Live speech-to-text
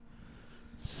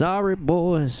Sorry,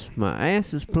 boys, my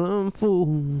ass is plumb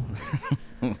full.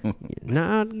 You're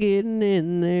not getting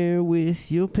in there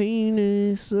with your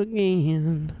penis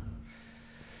again.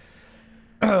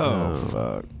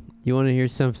 Fuck. You want to hear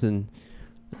something?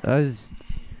 I was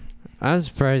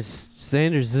surprised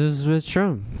Sanders is with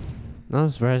Trump.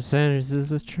 I'm surprised Sanders is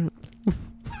with Trump.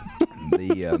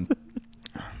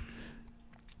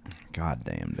 God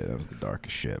damn, dude, that was the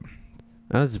darkest shit.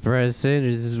 I was surprised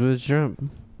Sanders is with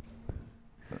Trump.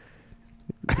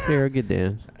 Arrow, get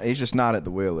down. He's just not at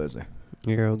the wheel, is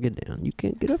he? Arrow, get down. You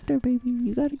can't get up there, baby.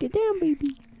 You gotta get down,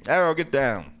 baby. Arrow, get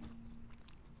down.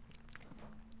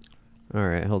 All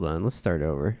right, hold on. Let's start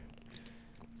over.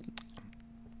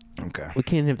 Okay. We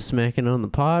can't have smacking on the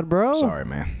pod, bro. Sorry,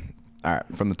 man. All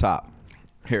right, from the top.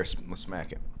 Here, let's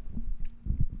smack it.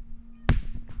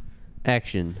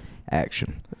 Action.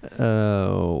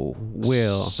 Oh,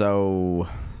 Will. So,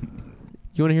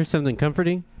 You want to hear something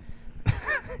comforting?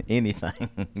 anything.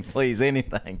 Please,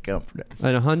 anything comforting.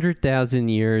 In 100,000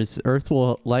 years, Earth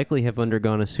will likely have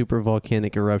undergone a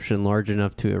supervolcanic eruption large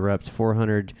enough to erupt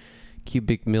 400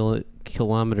 cubic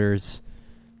kilometers,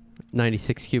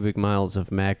 96 cubic miles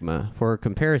of magma. For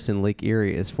comparison, Lake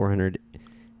Erie is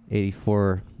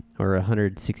 484 or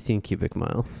 116 cubic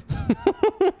miles.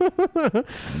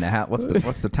 Now, what's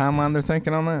the timeline they're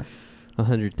thinking on that?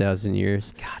 100,000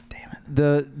 years. God damn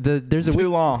it. There's It's too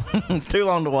long. It's too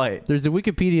long to wait. There's a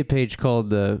Wikipedia page called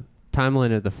the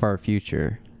Timeline of the Far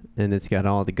Future, and it's got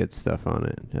all the good stuff on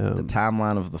it. The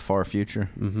timeline of the far future.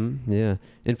 Yeah.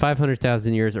 In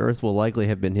 500,000 years, Earth will likely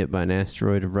have been hit by an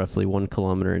asteroid of roughly 1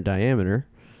 kilometer in diameter.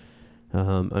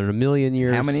 In a million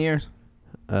years. How many years?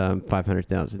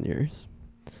 500,000 years.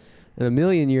 In a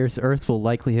million years, Earth will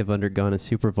likely have undergone a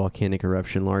supervolcanic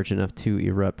eruption large enough to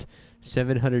erupt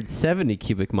 770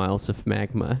 cubic miles of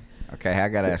magma. Okay, I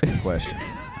got to ask a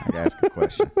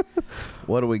question.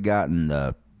 What do we got in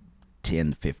the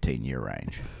 10 to 15 year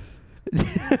range?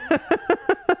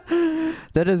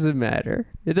 That doesn't matter.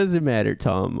 It doesn't matter,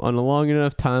 Tom. On a long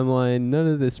enough timeline, none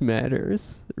of this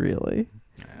matters, really.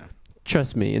 Yeah.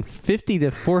 Trust me, in 50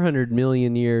 to 400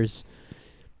 million years...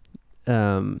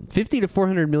 50 to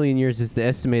 400 million years is the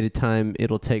estimated time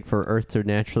it'll take for Earth to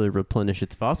naturally replenish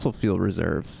its fossil fuel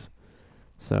reserves.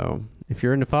 So, if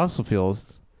you're into fossil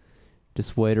fuels,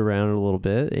 just wait around a little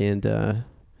bit and I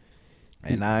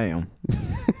am.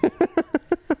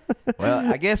 Well,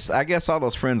 I guess all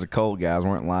those friends of coal guys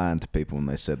weren't lying to people when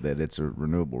they said that it's a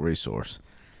renewable resource.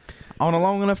 On a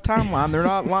long enough timeline, they're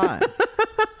not lying.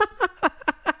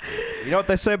 You know what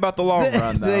they say about the long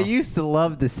run, though? They used to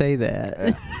love to say that.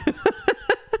 Yeah.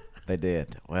 They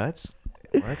did. Well, it's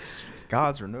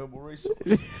God's renewable resource.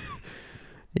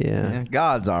 Yeah.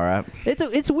 God's all right.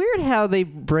 It's weird how they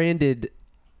branded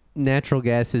natural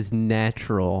gas as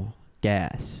natural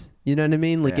gas. You know what I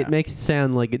mean? Like, Yeah. it makes it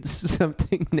sound like it's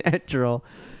something natural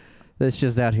that's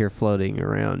just out here floating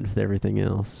around with everything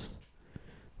else.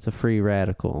 It's a free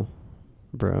radical,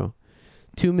 bro.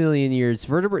 2 million years.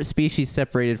 Vertebrate species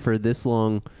separated for this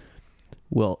long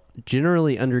will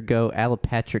generally undergo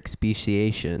allopatric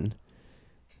speciation.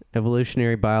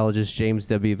 Evolutionary biologist James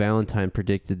W. Valentine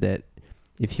predicted that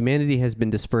if humanity has been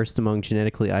dispersed among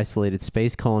genetically isolated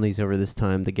space colonies over this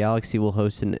time, the galaxy will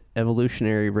host an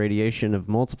evolutionary radiation of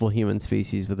multiple human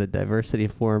species with a diversity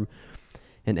of form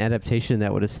and adaptation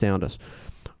that would astound us.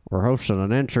 We're hosting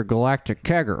an intergalactic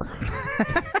kegger.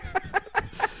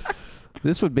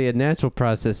 This would be a natural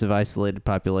process of isolated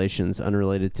populations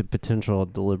unrelated to potential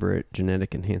deliberate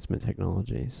genetic enhancement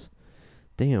technologies.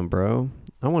 Damn, bro.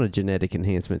 I want a genetic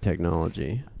enhancement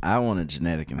technology. I want a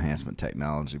genetic enhancement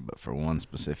technology, but for one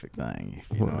specific thing.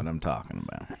 If you know what I'm talking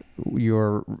about.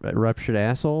 Your ruptured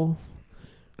asshole?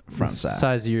 Front The side.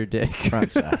 size of your dick.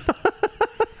 Front side.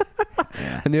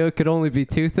 Yeah. I knew it could only be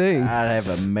two things. I'd have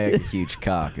a mega huge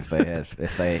cock if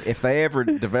they ever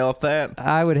developed that.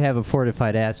 I would have a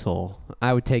fortified asshole.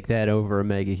 I would take that over a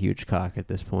mega huge cock at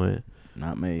this point.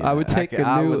 Not me. I would take a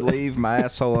I new- would leave my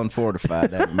asshole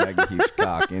unfortified to have a mega huge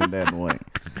cock any damn way.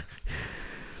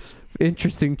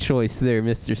 Interesting choice there,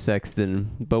 Mr. Sexton.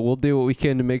 But we'll do what we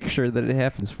can to make sure that it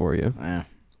happens for you.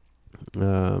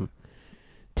 Yeah.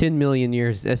 10 million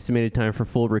years estimated time for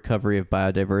full recovery of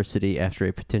biodiversity after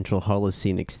a potential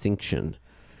Holocene extinction.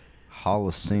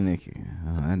 Holocenic.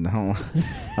 I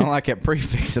don't like that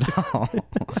prefix at all.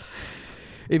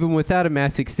 Even without a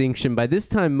mass extinction, by this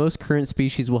time, most current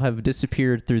species will have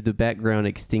disappeared through the background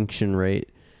extinction rate,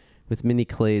 with many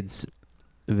clades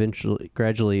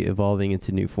gradually evolving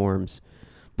into new forms.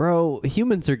 Bro,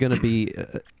 humans are going to be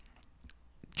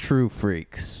true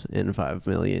freaks in 5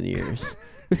 million years.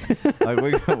 Like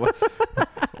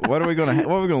What are we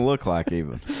gonna look like?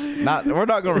 Even we're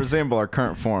not gonna resemble our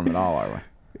current form at all, are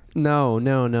we? No.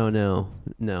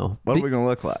 What are we gonna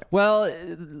look like? Well,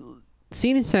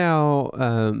 seeing as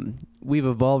how we've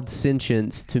evolved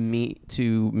sentience to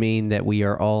mean that we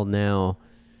are all now,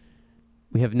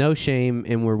 we have no shame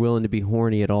and we're willing to be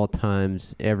horny at all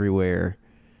times, everywhere.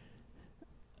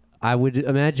 I would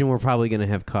imagine we're probably gonna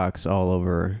have cocks all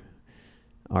over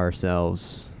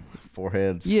ourselves.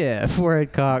 Foreheads. Yeah,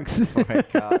 forehead cocks. Forehead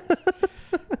cocks.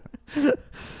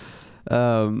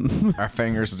 Um, Our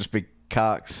fingers will just be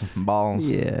cocks and balls.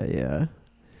 yeah.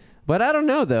 But I don't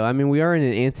know, though. I mean, we are in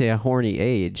an anti-horny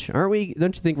age, aren't we?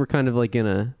 Don't you think we're kind of like in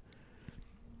a...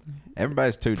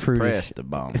 Everybody's too Prudish. depressed to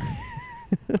bone.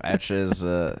 Which is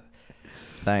a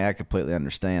thing I completely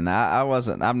understand.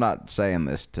 I'm not saying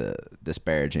this to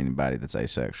disparage anybody that's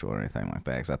asexual or anything like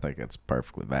that, because I think it's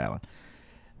perfectly valid.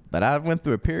 But I went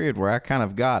through a period where I kind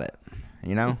of got it,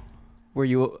 you know? Were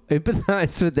you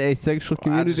empathized with the asexual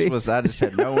community? I just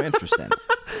had no interest in it.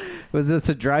 Was this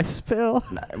a dry spell?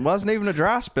 It wasn't even a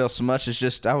dry spell so much as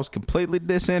just I was completely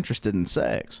disinterested in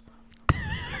sex.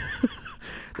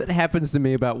 That happens to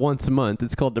me about once a month.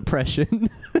 It's called depression.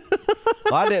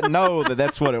 Well, I didn't know that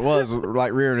that's what it was,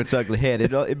 like rearing its ugly head.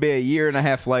 It'd be a year and a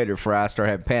half later before I start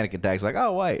having panic attacks. Like,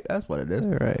 oh wait, that's what it is.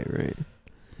 Right.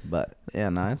 But yeah,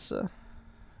 no,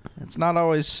 it's not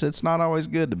always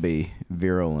good to be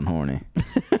virile and horny.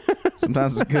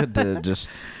 Sometimes it's good to just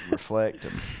reflect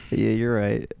and Yeah, you're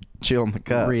right. chill in the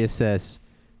cup. Reassess.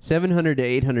 700 to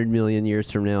 800 million years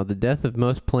from now, the death of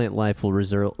most plant life will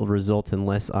result in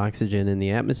less oxygen in the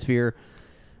atmosphere,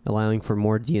 allowing for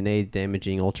more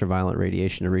DNA-damaging ultraviolet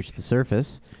radiation to reach the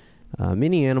surface.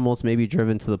 Many animals may be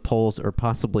driven to the poles or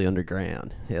possibly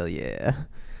underground. Hell yeah.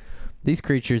 These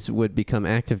creatures would become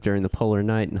active during the polar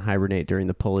night and hibernate during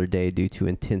the polar day due to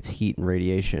intense heat and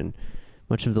radiation.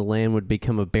 Much of the land would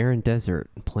become a barren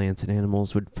desert. Plants and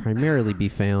animals would primarily be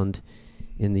found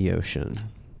in the ocean.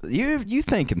 You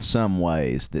think in some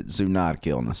ways that zoonotic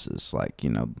illnesses, like, you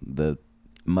know, the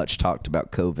much talked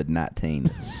about COVID-19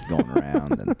 that's going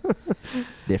around and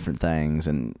different things,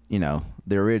 and, you know,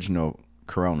 the original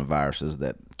coronaviruses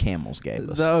that camels gave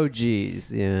us. The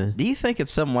OGs, yeah. Do you think in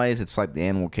some ways it's like the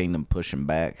animal kingdom pushing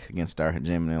back against our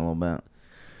hegemony a little bit?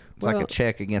 It's like a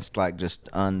check against like just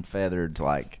unfeathered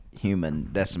like human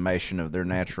decimation of their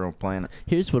natural planet.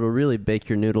 Here's what'll really bake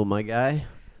your noodle, my guy.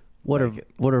 What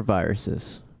are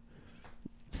viruses?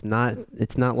 It's not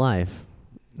life.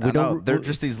 They're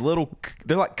just these little.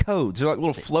 They're like codes. They're like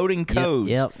little floating codes.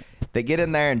 Yep. They get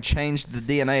in there and change the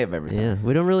DNA of everything. Yeah,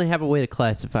 we don't really have a way to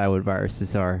classify what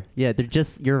viruses are. Yeah, they're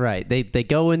just. You're right. They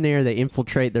go in there. They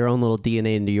infiltrate their own little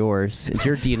DNA into yours. It's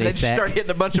your DNA They just sack. start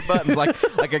hitting a bunch of buttons like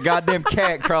a goddamn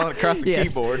cat crawling across the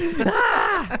keyboard.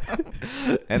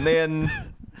 And then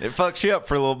it fucks you up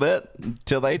for a little bit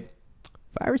until they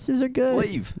Viruses are good.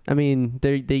 leave. I mean,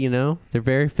 they're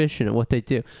very efficient at what they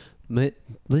do.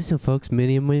 Listen, folks,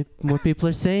 many more people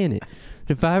are saying it.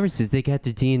 The viruses, they got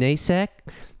their DNA sack.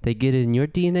 They get it in your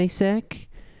DNA sack.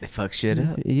 They fuck shit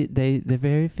up. They're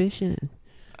very efficient.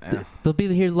 Yeah. They'll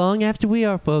be here long after we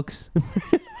are, folks.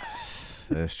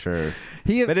 That's true.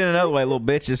 But in another way, little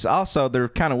bitches, also, they're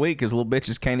kind of weak because little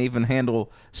bitches can't even handle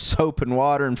soap and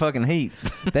water and fucking heat.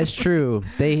 That's true.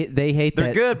 They hate They're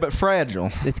that. good, but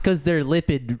fragile. It's because their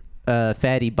lipid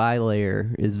fatty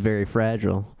bilayer is very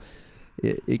fragile.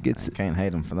 It gets. Can't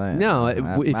hate them for that. No,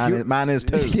 mine is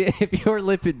too. If your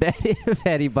lipid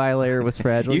fatty bilayer was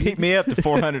fragile, You heat me up to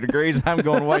 400 degrees, I'm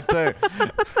going away too.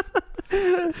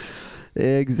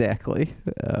 Exactly.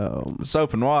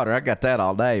 Soap and water, I got that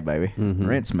all day, baby. Mhm.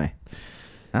 Rinse me.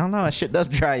 I don't know, that shit does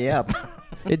dry you out.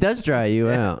 It does dry you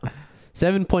out.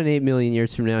 7.8 million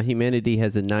years from now, humanity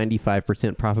has a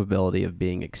 95% probability of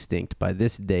being extinct by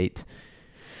this date.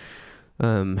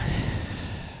 Could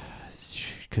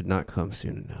not come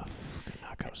soon enough.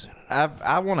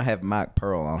 I want to have Mike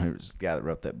Pearl on, who's the guy that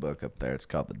wrote that book up there. It's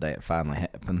called The Day It Finally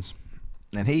Happens.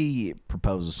 And he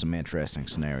proposes some interesting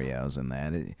scenarios in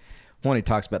that. One, he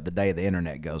talks about the day the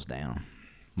internet goes down.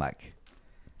 Like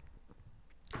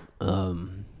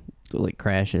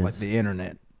crashes. Like the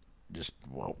internet just,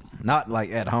 whoa. Not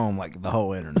like at home, like the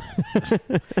whole internet.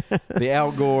 The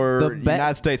Al Gore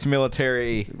United States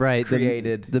military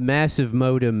created. The massive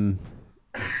modem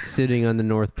sitting on the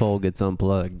North Pole gets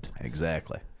unplugged.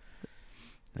 Exactly.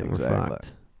 And we're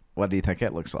fucked. What do you think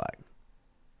that looks like?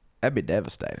 That'd be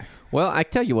devastating. Well, I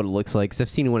can tell you what it looks like, because I've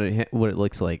seen what it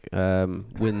looks like.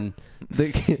 When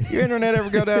your internet ever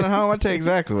go down at home, I'll tell you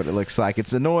exactly what it looks like.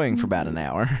 It's annoying for about an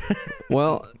hour.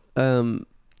 Well,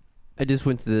 I just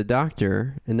went to the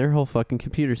doctor, and their whole fucking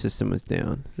computer system was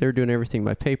down. They were doing everything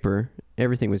by paper,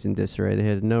 Everything was in disarray. They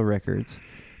had no records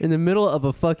in the middle of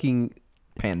a fucking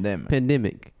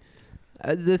pandemic.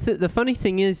 The funny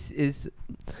thing is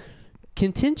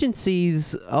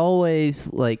contingencies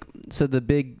always like, so the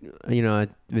big, I've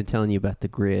been telling you about the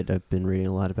grid. I've been reading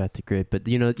a lot about the grid, but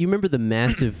you remember the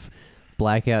massive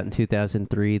blackout in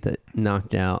 2003 that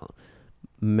knocked out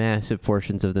massive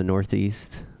portions of the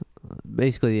Northeast.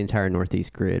 Basically, the entire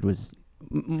Northeast grid was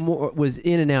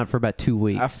in and out for about 2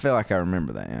 weeks. I feel like I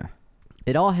remember that. Yeah.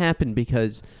 It all happened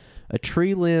because a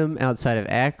tree limb outside of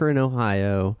Akron,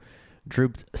 Ohio,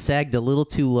 sagged a little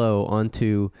too low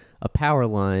onto a power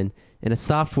line, and a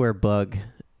software bug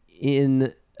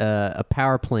in a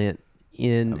power plant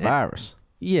a virus.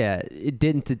 Yeah, it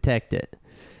didn't detect it,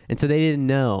 and so they didn't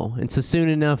know. And so soon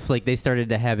enough, like they started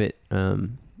to have it.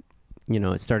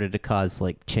 It started to cause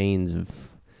like chains of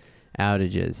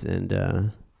outages,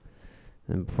 and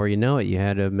before you know it, you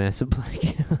had a massive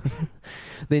blackout.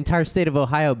 The entire state of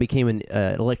Ohio became an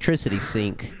electricity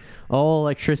sink. All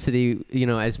electricity,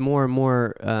 as more and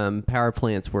more power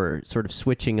plants were sort of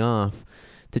switching off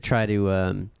to try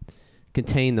to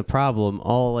contain the problem,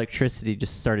 all electricity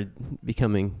just started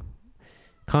becoming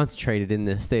concentrated in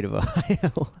the state of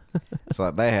Ohio. It's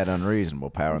like they had unreasonable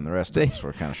power and the rest of us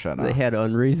were kind of shut off. They had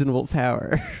unreasonable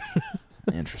power.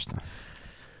 Interesting.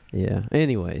 Yeah.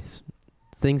 Anyways,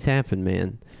 things happen,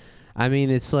 man. I mean,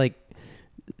 it's like,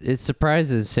 it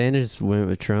surprises Sanders went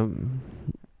with Trump.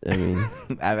 I mean,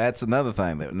 that's another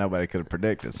thing that nobody could have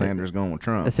predicted. Sanders going with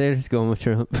Trump. Sanders going with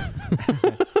Trump.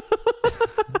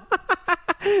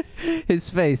 His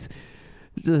face.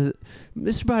 Mr.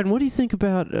 Biden, what do you think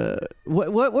about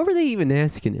what were they even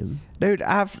asking him? Dude,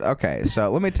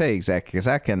 so let me tell you exactly, because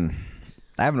I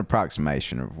have an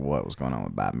approximation of what was going on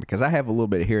with Biden, because I have a little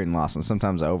bit of hearing loss and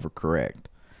sometimes I overcorrect.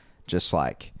 Just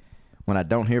like when I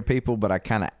don't hear people, but I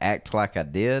kind of act like I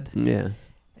did. Yeah.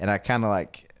 And I kind of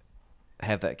like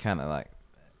have that kind of like,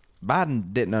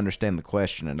 Biden didn't understand the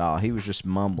question at all. He was just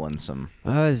mumbling some.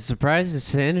 I was surprised that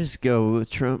Sanders go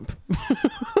with Trump.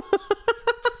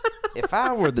 If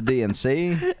I were the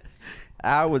DNC,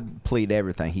 I would plead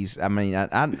everything.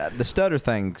 The stutter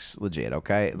thing's legit,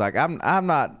 okay? Like I'm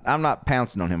not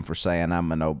pouncing on him for saying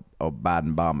I'm an Biden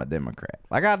Obama Democrat.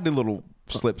 Like I do little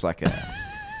slips like that.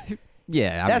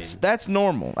 Yeah, that's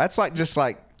normal. That's just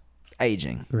like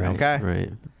aging, right, okay?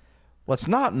 Right. What's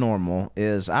not normal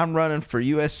is I'm running for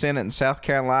U.S. Senate in South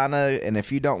Carolina, and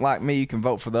if you don't like me, you can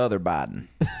vote for the other Biden.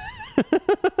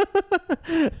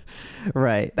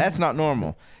 Right. That's not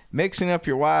normal. Mixing up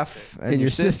your wife and your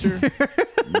sister,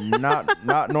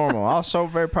 not normal. Also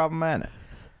very problematic.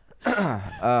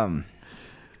 In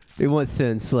what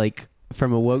sense? Like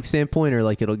from a woke standpoint, or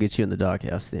like it'll get you in the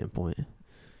doghouse standpoint?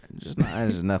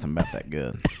 There's nothing about that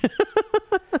good.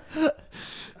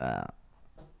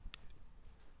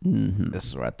 This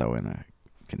is where I throw in a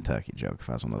Kentucky joke if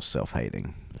I was one of those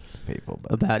self-hating people.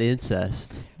 But about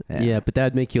incest. Yeah, but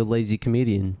that'd make you a lazy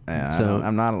comedian. Yeah, so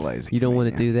I'm not a lazy You don't want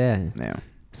to do that. Yeah.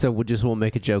 So we just won't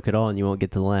make a joke at all, and you won't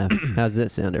get to laugh. How's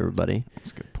that sound, everybody?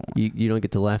 That's a good point. You don't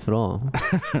get to laugh at all.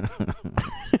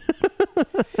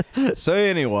 So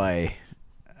anyway,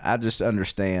 I just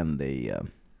understand the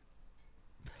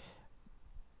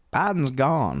Biden's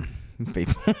gone,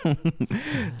 people.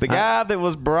 The guy that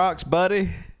was Barack's buddy,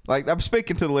 like I'm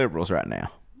speaking to the liberals right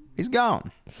now. He's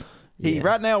gone.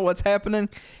 Right now what's happening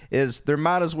is there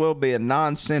might as well be a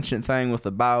non-sentient thing with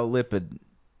a biolipid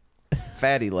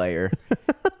fatty layer.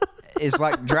 It's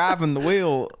like driving the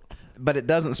wheel, but it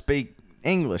doesn't speak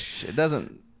English. It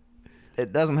doesn't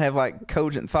have like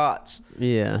cogent thoughts.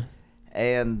 Yeah.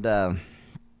 And not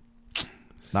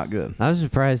good. I was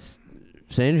surprised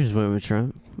Sanders went with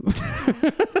Trump.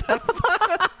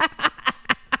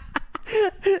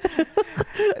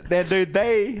 That dude,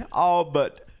 they all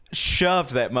but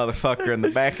shoved that motherfucker in the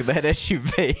back of that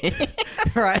SUV.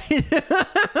 Right. He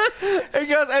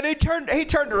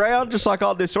turned around just like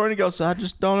all disoriented. He goes, I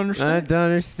just don't understand. I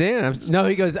don't understand.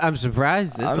 He goes, I'm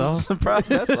surprised. That's all. I'm surprised.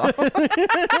 That's all.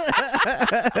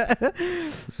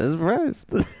 I'm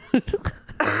surprised.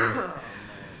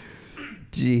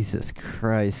 Jesus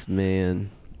Christ,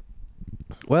 man.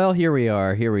 Well, here we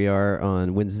are. Here we are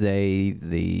on Wednesday,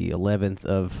 the 11th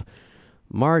of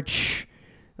March.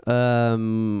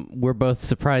 We're both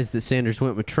surprised that Sanders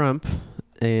went with Trump.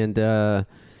 And,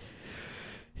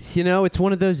 it's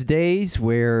one of those days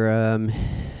where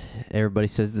everybody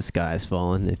says the sky is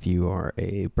falling if you are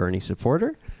a Bernie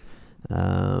supporter.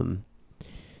 But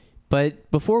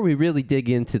before we really dig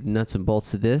into the nuts and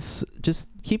bolts of this, just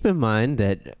keep in mind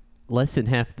that less than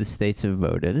half the states have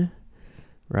voted,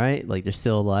 right? Like, there's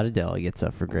still a lot of delegates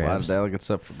up for grabs. A lot of delegates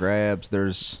up for grabs.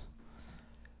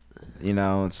 You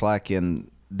know, it's like in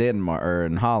Denmark or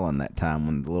in Holland that time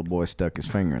when the little boy stuck his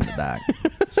finger in the dike.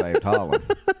 Saved Holland.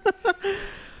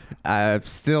 I'm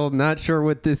still not sure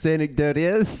what this anecdote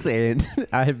is, and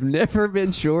I have never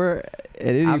been sure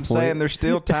at any point. I'm saying there's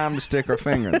still time to stick our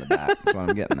finger in the dike. That's what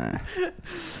I'm getting at.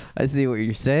 I see what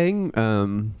you're saying.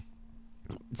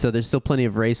 So there's still plenty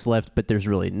of race left, but there's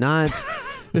really not.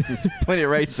 Plenty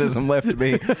of racism left to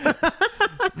be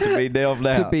delved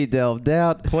out. To be delved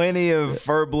out. Plenty of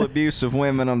verbal abuse of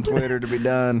women on Twitter to be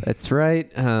done. That's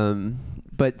right.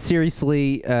 But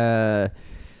seriously,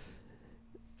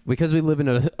 because we live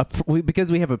in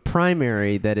because we have a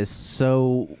primary that is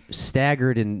so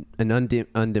staggered and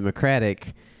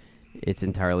undemocratic, it's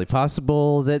entirely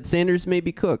possible that Sanders may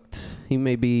be cooked. We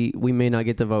may not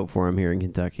get to vote for him here in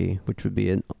Kentucky, which would be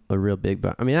a real big.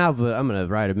 I mean, I'm going to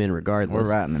write him in regardless. We're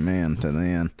writing him in to the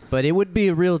end. But it would be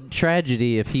a real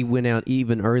tragedy if he went out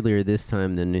even earlier this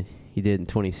time than he did in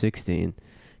 2016.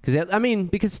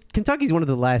 Because Kentucky's one of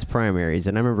the last primaries,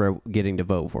 and I remember getting to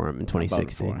vote for him in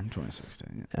 2016. I voted for him in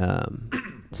 2016. Yeah.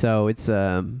 So it's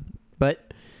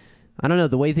but I don't know,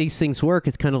 the way these things work.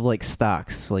 It's kind of like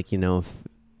stocks. Like, you know,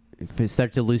 if you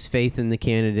start to lose faith in the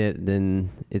candidate, then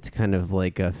it's kind of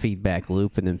like a feedback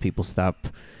loop, and then people stop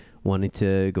wanting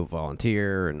to go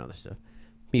volunteer and other stuff.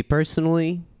 Me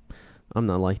personally, I'm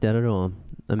not like that at all.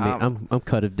 I'm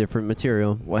cut of different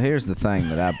material. Well, here's the thing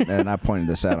that I pointed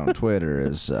this out on Twitter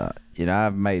is,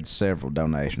 I've made several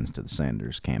donations to the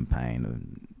Sanders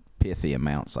campaign, pithy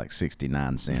amounts like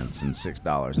 69 cents and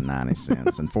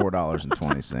 $6.90 and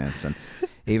 $4.20, and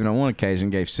even on one occasion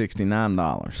gave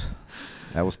 $69.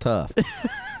 That was tough.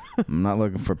 I'm not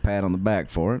looking for a pat on the back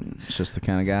for it. It's just the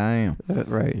kind of guy I am.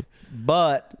 Right.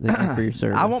 But Thank you for your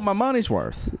service. I want my money's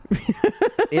worth.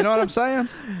 You know what I'm saying?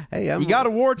 Hey, you got a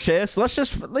war chest.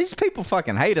 These people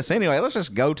fucking hate us anyway. Let's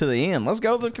just go to the end. Let's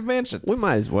go to the convention. We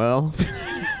might as well.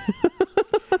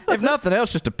 If nothing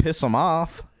else, just to piss them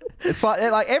off. It's like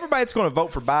everybody that's going to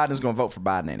vote for Biden is going to vote for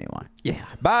Biden anyway. Yeah.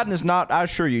 Biden is not, I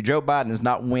assure you, Joe Biden is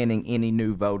not winning any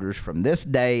new voters from this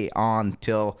day on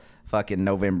till fucking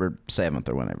November 7th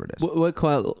or whenever it is. What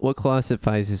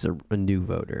classifies as a new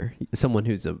voter? Someone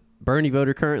who's a Bernie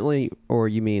voter currently, or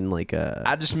you mean like a...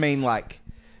 I just mean like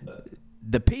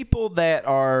the people that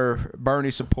are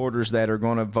Bernie supporters that are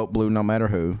going to vote blue no matter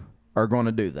who are going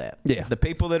to do that. Yeah. The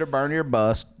people that are Bernie or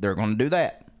bust, they're going to do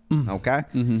that. Okay?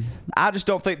 Mm-hmm. I just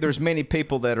don't think there's many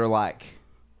people that are like,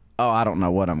 oh, I don't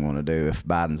know what I'm going to do if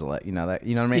Biden's elected. You know what I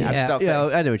mean? Yeah,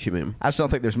 I know what you mean. I just don't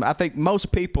think I think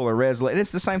most people are resolute. And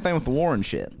it's the same thing with the Warren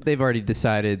shit. They've already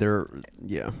decided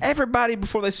Everybody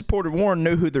before they supported Warren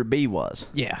knew who their B was.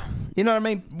 Yeah. You know what I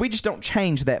mean? We just don't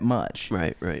change that much.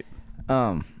 Right.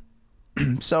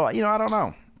 So, I don't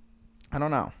know. I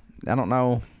don't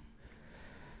know.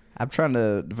 I'm trying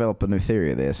to develop a new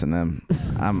theory of this, and then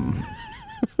I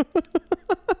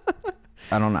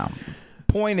don't know.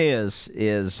 Point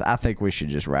is I think we should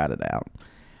just ride it out.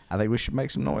 I think we should make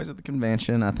some noise at the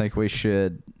convention. I think we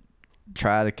should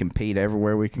try to compete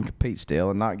everywhere we can compete still,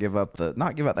 and not give up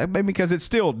that, because it's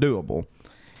still doable.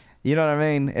 You know what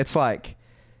I mean? It's like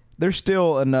there's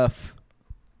still enough.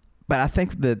 But I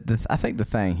think the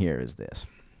thing here is this: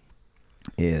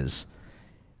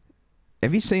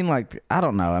 have you seen, like, I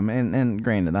don't know. I mean, and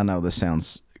granted, I know this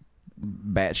sounds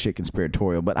batshit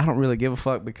conspiratorial, but I don't really give a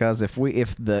fuck, because if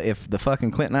the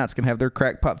fucking Clintonites can have their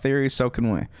crackpot theories, so can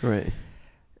we. Right.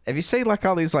 Have you seen like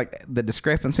all these like the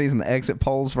discrepancies in the exit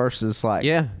polls versus like?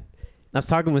 Yeah. I was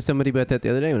talking with somebody about that the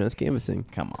other day when I was canvassing.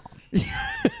 Come on,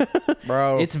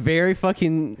 bro. It's very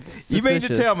fucking suspicious. You mean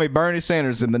to tell me Bernie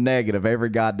Sanders is in the negative every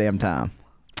goddamn time?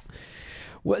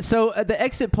 Well, so the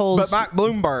exit polls... But Mike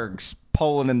Bloomberg's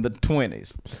polling in the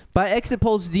 20s. By exit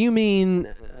polls, do you mean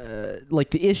like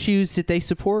the issues that they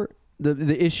support?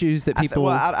 The issues that people...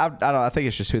 I don't know. I think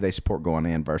it's just who they support going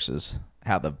in versus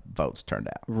how the votes turned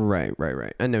out. Right.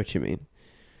 I know what you mean.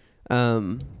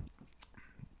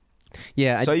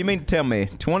 Yeah. So you mean to tell me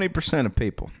 20% of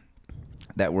people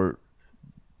that were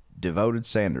devoted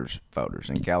Sanders voters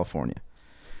in California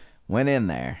went in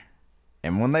there,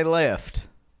 and when they left,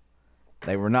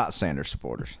 they were not Sanders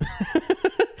supporters?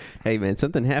 Hey, man,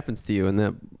 something happens to you in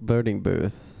that voting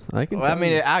booth. I can. Well,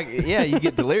 you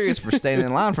get delirious for standing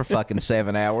in line for fucking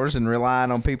 7 hours and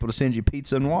relying on people to send you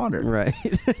pizza and water. Right.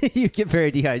 You get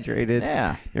very dehydrated.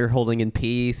 Yeah. You're holding in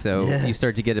pee, so you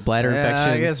start to get a bladder infection.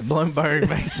 I guess Bloomberg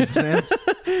makes some sense.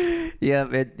 Yeah,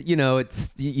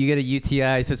 it's you get a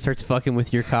UTI, so it starts fucking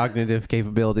with your cognitive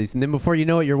capabilities, and then before you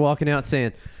know it, you're walking out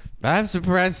saying, I'm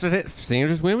surprised that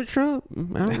Sanders went with Trump.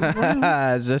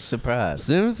 It's just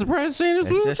surprised. I'm surprised Sanders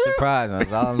went with Trump. It's just surprising.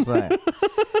 That's all I'm saying.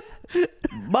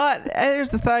 But here's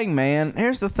the thing,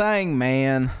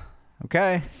 man.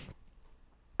 Okay?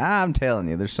 I'm telling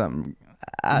you, there's something.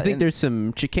 I think there's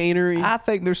some chicanery. I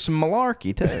think there's some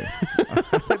malarkey, too. I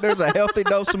think there's a healthy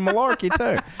dose of malarkey,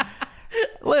 too.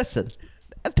 Listen,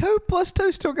 2 +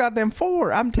 2 still goddamn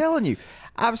 4. I'm telling you.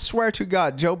 I swear to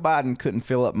God, Joe Biden couldn't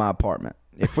fill up my apartment.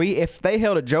 If they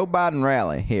held a Joe Biden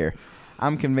rally here,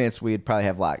 I'm convinced we'd probably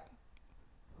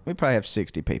have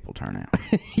 60 people turn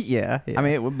out. Yeah. I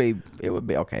mean, it would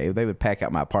be okay. They would pack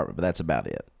out my apartment, but that's about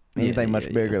it. Anything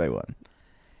much bigger, they wouldn't.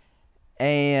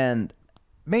 And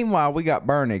meanwhile, we got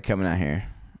Bernie coming out here.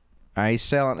 All right, he's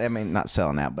selling. I mean, not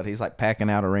selling out, but he's like packing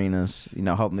out arenas.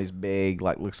 Holding these big,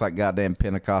 looks like goddamn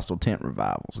Pentecostal tent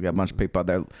revivals. We got a bunch of people out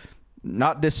there,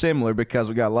 not dissimilar, because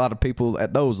we got a lot of people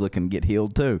at those looking to get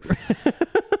healed too.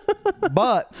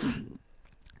 But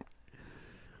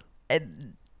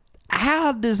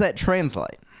how does that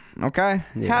translate? Okay,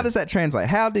 How does that translate?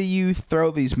 How do you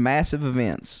throw these massive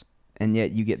events and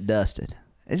yet you get dusted?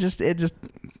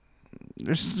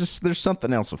 There's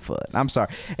something else afoot. I'm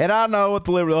sorry. And I know what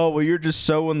the liberal, you're just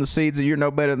sowing the seeds and you're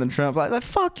no better than Trump. Like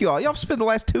fuck y'all. Y'all spent the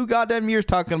last 2 goddamn years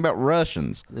talking about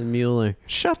Russians. And Mueller.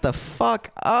 Shut the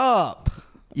fuck up.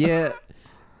 Yeah.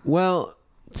 Well,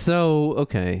 so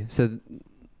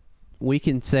we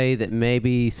can say that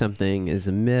maybe something is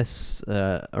amiss,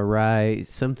 awry,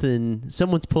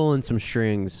 someone's pulling some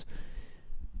strings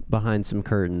behind some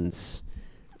curtains.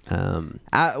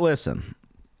 Listen.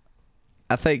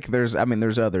 I think there's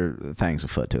other things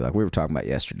afoot too. Like we were talking about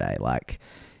yesterday,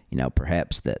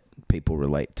 perhaps that people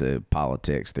relate to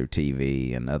politics through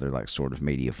TV and other sort of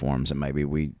media forms, and maybe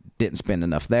we didn't spend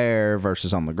enough there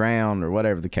versus on the ground or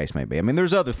whatever the case may be. I mean,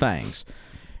 there's other things,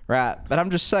 right? But I'm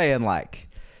just saying,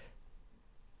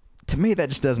 to me, that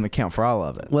just doesn't account for all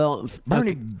of it. Well,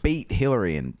 Bernie beat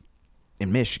Hillary in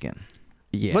Michigan.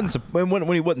 Yeah,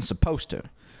 when he wasn't supposed to.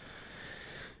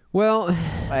 Well,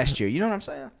 last year, you know what I'm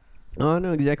saying? Oh, I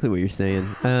know exactly what you're saying.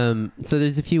 So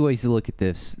there's a few ways to look at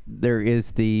this. There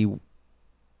is the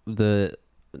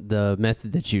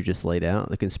method that you just laid out,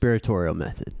 the conspiratorial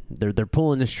method. They're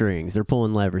pulling the strings. They're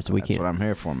pulling levers. That's what I'm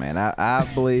here for, man. I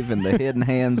believe in the hidden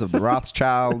hands of the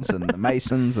Rothschilds and the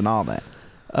Masons and all that.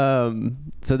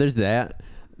 So there's that.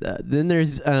 Then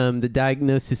there's the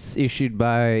diagnosis issued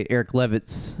by Eric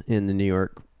Levitz in the New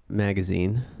York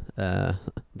Magazine. The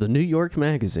New York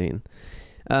Magazine.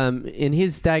 And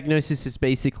his diagnosis is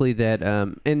basically that,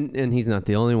 and he's not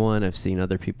the only one. I've seen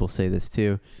other people say this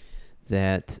too,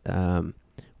 that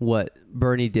what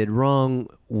Bernie did wrong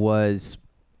was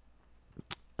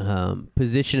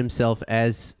position himself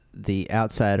as the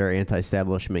outsider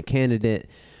anti-establishment candidate,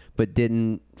 but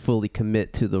didn't fully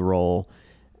commit to the role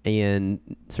and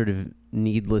sort of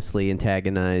needlessly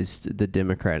antagonized the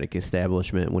Democratic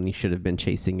establishment when he should have been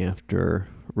chasing after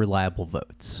reliable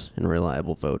votes and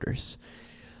reliable voters.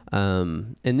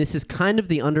 And this is kind of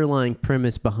the underlying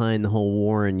premise behind the whole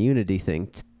Warren unity thing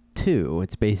too.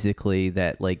 It's basically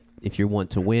that if you want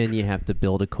to win, you have to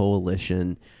build a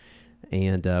coalition,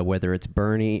 and whether it's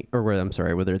Bernie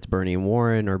and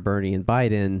Warren or Bernie and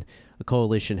Biden, a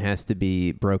coalition has to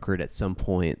be brokered at some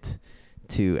point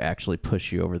to actually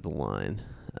push you over the line,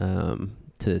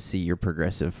 to see your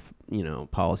progressive,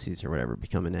 policies or whatever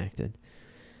become enacted.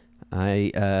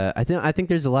 I think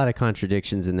there's a lot of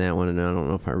contradictions in that one, and I don't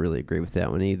know if I really agree with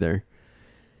that one either.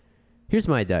 Here's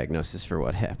my diagnosis for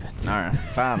what happened. All right,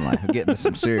 finally, we're getting to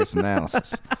some serious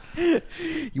analysis.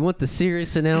 You want the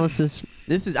serious analysis?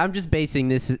 I'm just basing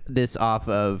this off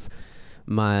of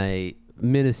my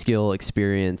minuscule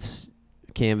experience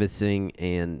canvassing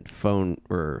and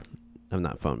I'm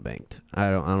not phone banked.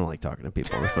 I don't like talking to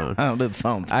people on the phone. I don't do the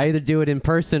phone. I either do it in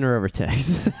person or over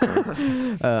text.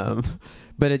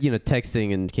 But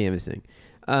texting and canvassing.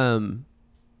 And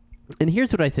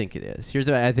here's what I think it is. Here's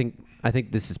what I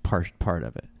think this is part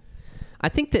of it. I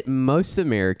think that most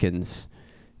Americans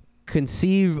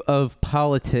conceive of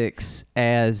politics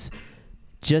as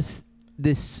just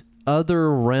this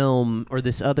other realm or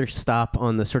this other stop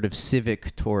on the sort of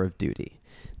civic tour of duty.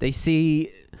 They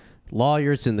see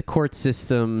lawyers in the court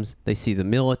systems, they see the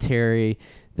military,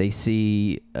 they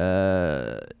see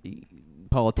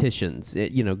politicians, they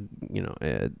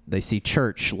see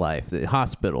church life, the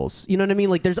hospitals, you know what I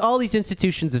mean? There's all these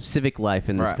institutions of civic life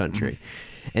in this country,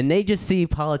 and they just see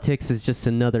politics as just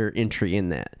another entry in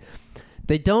that.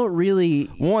 They don't really...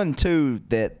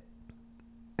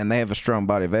 and they have a strong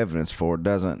body of evidence for it,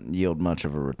 doesn't yield much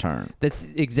of a return. That's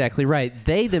exactly right.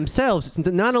 They themselves,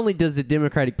 not only does the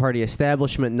Democratic Party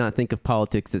establishment not think of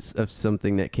politics as of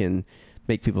something that can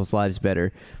make people's lives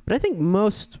better, but I think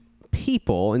most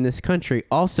people in this country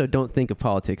also don't think of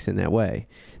politics in that way.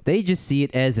 They just see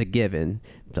it as a given.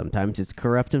 Sometimes it's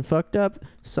corrupt and fucked up.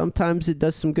 Sometimes it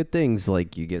does some good things,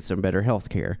 like you get some better health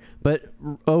care. But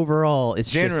overall,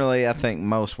 it's generally, I think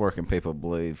most working people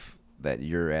believe that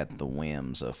you're at the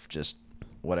whims of just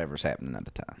whatever's happening at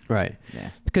the time. Right. Yeah.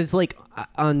 Because, like,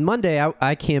 on Monday,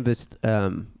 I canvassed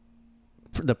for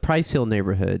the Price Hill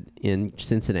neighborhood in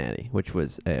Cincinnati, which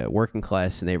was a working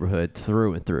class neighborhood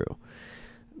through and through.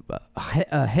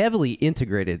 A heavily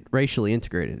integrated, racially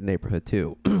integrated neighborhood,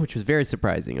 too, which was very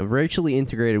surprising. A racially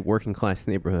integrated working class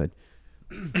neighborhood.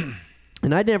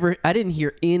 And I didn't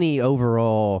hear any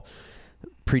overall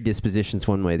predispositions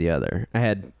one way or the other. I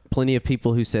had plenty of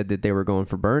people who said that they were going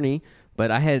for Bernie,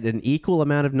 but I had an equal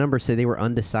amount of numbers say they were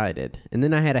undecided. And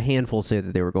then I had a handful say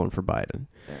that they were going for Biden.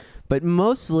 Yeah. But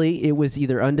mostly it was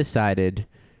either undecided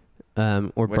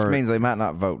or Which Bernie. means they might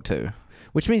not vote, too.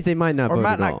 Which means they might not vote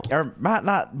at all. Or might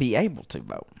not be able to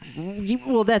vote.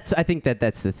 Well, I think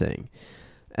that's the thing.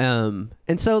 And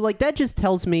so, like, that just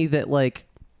tells me that, like,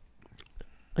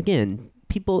 again,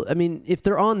 people, I mean, if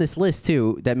they're on this list,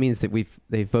 too, that means that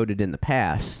they've voted in the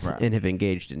past and have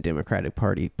engaged in Democratic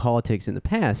Party politics in the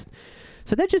past.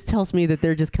 So that just tells me that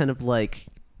they're just kind of like,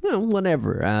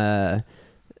 whatever.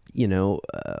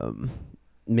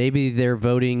 Maybe they're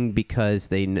voting because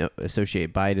they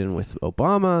associate Biden with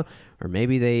Obama, or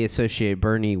maybe they associate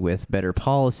Bernie with better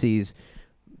policies.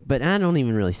 But I don't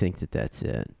even really think that that's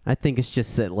it. I think it's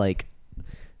just that, like,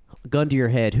 gun to your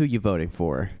head, who you voting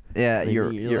for? Yeah,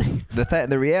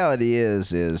 the reality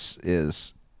is,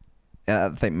 and I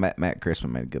think Matt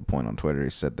Crispin made a good point on Twitter. He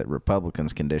said that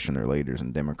Republicans condition their leaders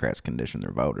and Democrats condition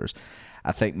their voters.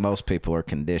 I think most people are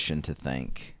conditioned to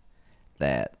think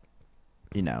that,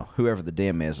 whoever the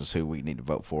Dem is who we need to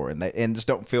vote for, and just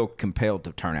don't feel compelled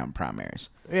to turn out in primaries.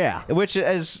 Yeah. Which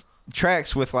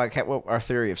tracks with, like, what our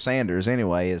theory of Sanders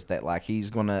anyway is that, like, he's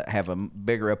going to have a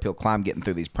bigger uphill climb getting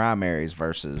through these primaries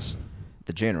versus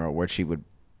the general, which he would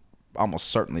almost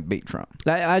certainly beat Trump.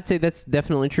 I'd say that's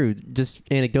definitely true. Just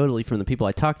anecdotally from the people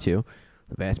I talked to,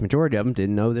 the vast majority of them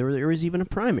didn't know there was even a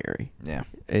primary. Yeah.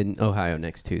 In Ohio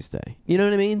next Tuesday. You know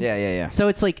what I mean? Yeah. So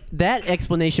it's like that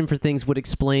explanation for things would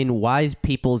explain why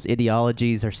people's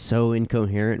ideologies are so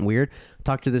incoherent and weird. I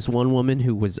talked to this one woman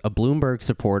who was a Bloomberg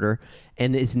supporter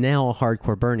and is now a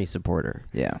hardcore Bernie supporter.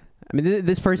 Yeah. I mean,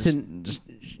 this person just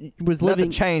was living...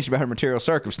 Nothing changed about her material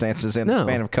circumstances in the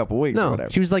span of a couple weeks or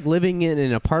whatever. She was like living in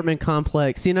an apartment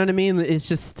complex. You know what I mean? It's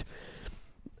just...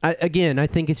 I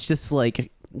think it's just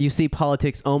like... You see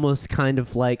politics almost kind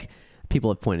of like,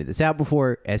 people have pointed this out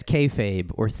before, as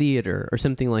kayfabe or theater or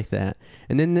something like that.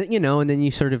 And then, and then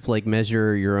you sort of like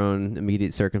measure your own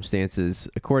immediate circumstances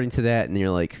according to that. And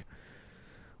you're like,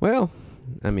 well,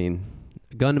 I mean,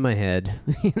 gun to my head,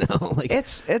 like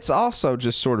it's also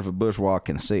just sort of a bourgeois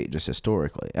conceit, just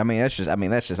historically. I mean, that's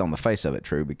just on the face of it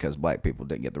true, because black people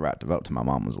didn't get the right to vote till my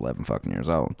mom was 11 fucking years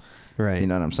old. Right. You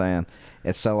know what I'm saying?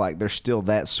 It's so, like, there's still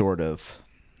that sort of...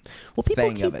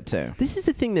 thing of it too. This is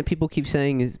the thing that people keep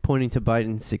saying is pointing to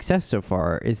Biden's success so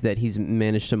far, is that he's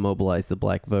managed to mobilize the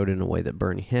black vote in a way that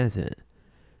Bernie hasn't. Do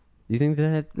you think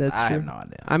that's true? I have no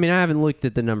idea. I mean, I haven't looked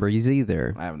at the numbers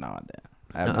either. I have no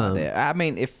idea. I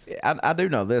mean, if I do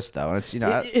know this though, it's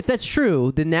if that's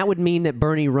true, then that would mean that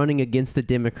Bernie running against the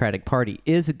Democratic Party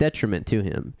is a detriment to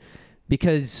him,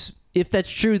 because if that's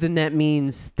true, then that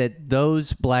means that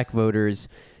those black voters,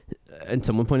 and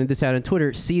someone pointed this out on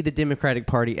Twitter, see the Democratic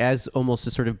Party as almost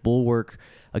a sort of bulwark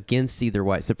against either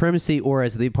white supremacy or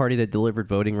as the party that delivered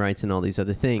voting rights and all these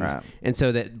other things. Right. And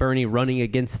so that Bernie running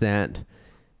against that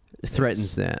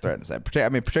threatens that. I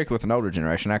mean, particularly with an older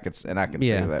generation, I could see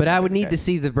that. But I would need to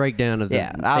see the breakdown of the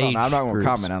I don't know. I'm not going to groups.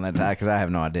 comment on that because I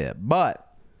have no idea.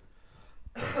 But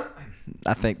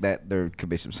I think that there could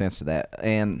be some sense to that.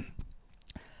 And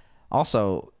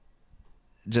also,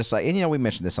 just like, and we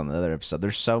mentioned this on the other episode,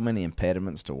 there's so many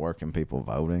impediments to working people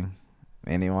voting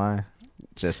anyway.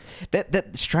 Just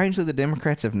that strangely, the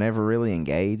Democrats have never really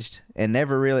engaged, and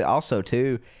never really also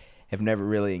too have never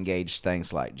really engaged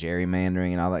things like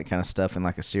gerrymandering and all that kind of stuff in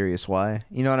like a serious way.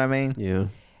 You know what I mean? Yeah.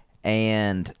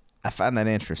 And I find that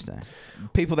interesting.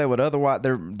 People that would otherwise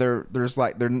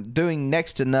they're doing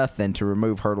next to nothing to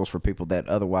remove hurdles for people that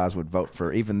otherwise would vote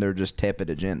for even their just tepid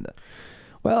agenda.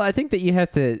 Well, I think that you have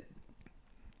to.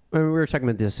 I mean, we were talking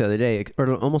about this the other day,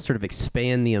 or almost sort of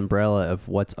expand the umbrella of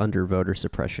what's under voter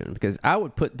suppression, because I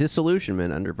would put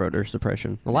disillusionment under voter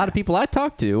suppression. A lot of people I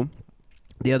talked to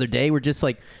the other day were just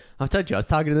like, I was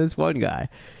talking to this one guy,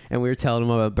 and we were telling him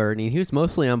about Bernie. He was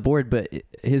mostly on board, but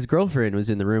his girlfriend was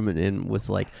in the room and was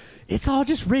like, it's all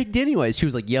just rigged anyways. She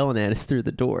was like yelling at us through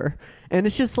the door. And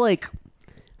it's just like,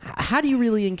 how do you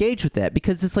really engage with that?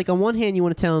 Because it's like on one hand you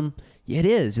want to tell them, yeah, it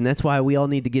is, and that's why we all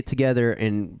need to get together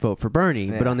and vote for Bernie.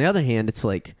 Yeah. But on the other hand, it's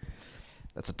like,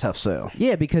 That's a tough sell.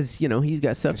 yeah, because he's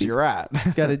got stuff he's You're right.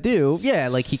 got to do. Yeah,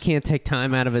 like he can't take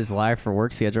time out of his life or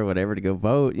work schedule or whatever to go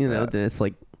vote. Then it's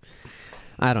like,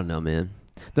 I don't know, man.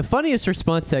 The funniest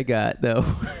response I got though,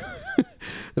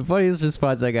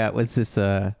 was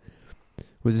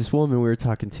this woman we were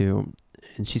talking to,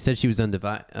 and she said she was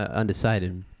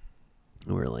undecided. And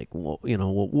we were like, well,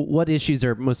 what issues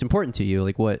are most important to you?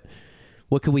 Like, what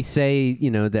could we say,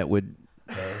 that would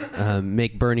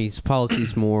make Bernie's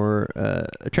policies more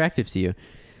attractive to you?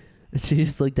 And she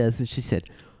just looked at us and she said,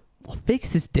 well,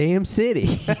 fix this damn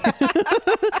city.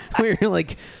 We were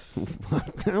like,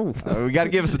 We got to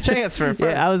give us a chance for it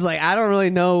first. yeah, I was like, I don't really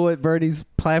know what Bernie's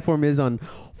platform is on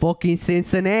fucking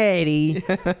Cincinnati.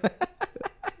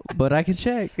 But I can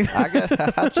check.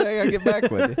 I'll check. I'll get back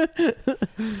with you.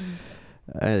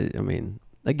 I mean,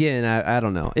 again, I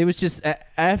don't know. It was just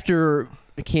after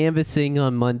canvassing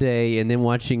on Monday and then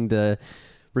watching the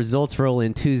results roll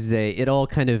in Tuesday, it all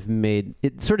kind of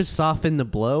sort of softened the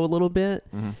blow a little bit,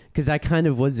 because I kind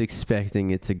of was expecting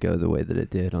it to go the way that it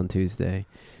did on Tuesday,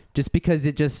 just because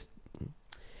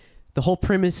the whole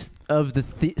premise of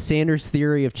the Sanders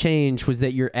theory of change was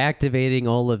that you're activating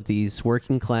all of these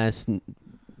working class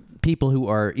people who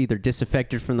are either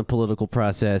disaffected from the political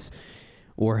process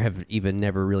or have even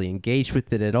never really engaged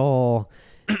with it at all.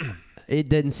 It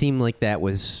didn't seem like that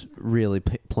was really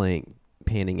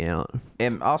panning out.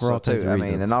 And also too,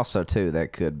 reasons. That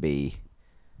could be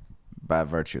by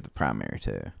virtue of the primary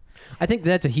too. I think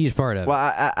that's a huge part of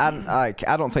Well, it.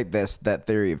 I don't think that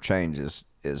theory of change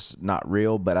is not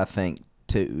real, but I think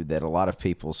too that a lot of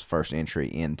people's first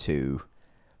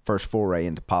foray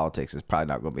into politics is probably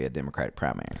not going to be a Democratic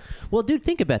primary. Well, dude,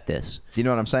 think about this. Do you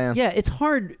know what I'm saying? Yeah, it's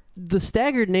hard. The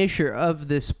staggered nature of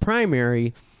this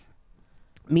primary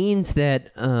means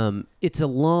that it's a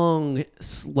long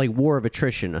war of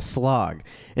attrition, a slog.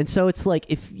 And so it's like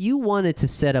if you wanted to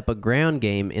set up a ground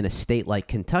game in a state like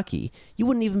Kentucky, you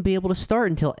wouldn't even be able to start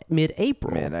until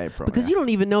mid-April. Because you don't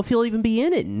even know if you'll even be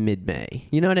in it in mid-May.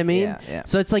 You know what I mean? Yeah.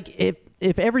 So it's like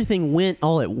if everything went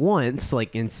all at once,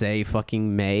 like in, say,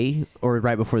 fucking May or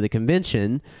right before the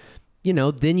convention,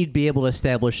 then you'd be able to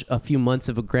establish a few months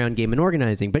of a ground game and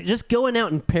organizing. But just going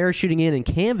out and parachuting in and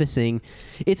canvassing,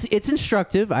 it's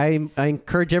instructive. I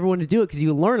encourage everyone to do it because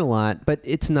you learn a lot, but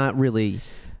it's not really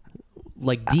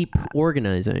like deep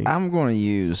organizing. I want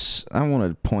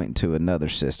to point to another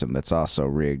system that's also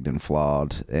rigged and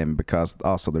flawed, and because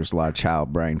also there's a lot of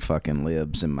child brain fucking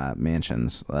libs in my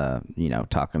mentions,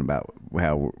 talking about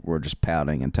how we're just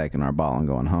pouting and taking our ball and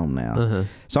going home now.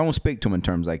 So I won't speak to them in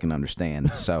terms they can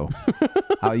understand. So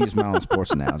I'll use my own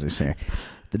sports analogies here.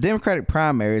 The Democratic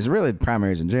primaries, really the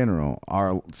primaries in general,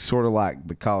 are sort of like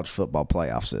the college football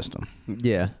playoff system.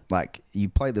 Yeah. Like, you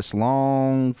play this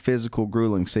long, physical,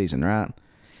 grueling season, right?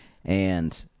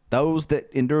 And those that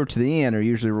endure to the end are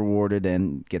usually rewarded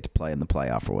and get to play in the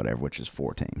playoff or whatever, which is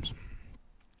 4 teams.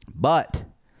 But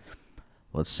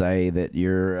let's say that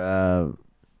your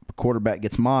quarterback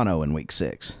gets mono in week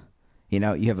 6. You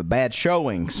have a bad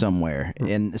showing somewhere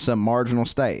in some marginal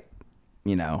state.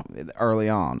 Early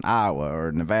on, Iowa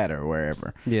or Nevada or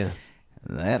wherever. Yeah.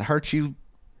 That hurts you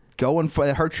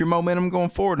that hurts your momentum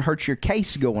going forward and hurts your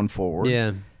case going forward.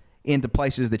 Yeah. Into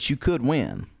places that you could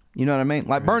win. You know what I mean?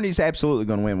 Like, Bernie's absolutely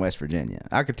going to win West Virginia.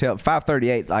 I could tell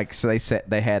 538, like, so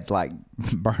they had like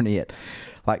Bernie at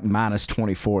like minus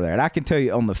 24 there. And I can tell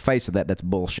you on the face of that's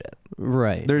bullshit.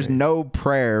 Right. There's no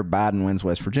prayer Biden wins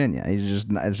West Virginia. It's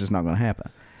just not going to happen.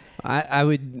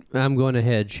 I'm going to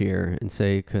hedge here and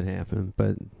say it could happen,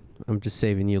 but I'm just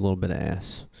saving you a little bit of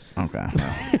ass. Okay.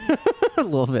 A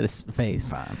little bit of face.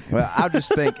 Fine. Well, I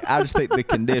just think the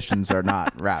conditions are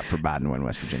not right for Biden to win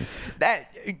West Virginia.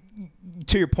 That,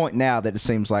 to your point now, that it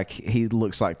seems like he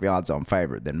looks like the odds-on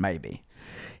favorite, then maybe.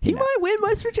 He might win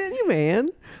West Virginia, man.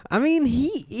 I mean,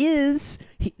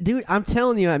 dude, I'm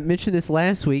telling you, I mentioned this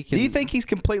last week. Do you think he's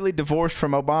completely divorced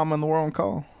from Obama and the war on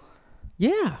coal?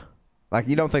 Yeah. Like,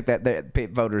 you don't think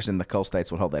that voters in the coal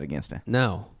states would hold that against him?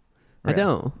 No, really? I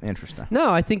don't. Interesting.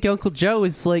 No, I think Uncle Joe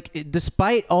is like,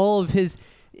 despite all of his,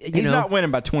 he's not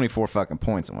winning by 24 fucking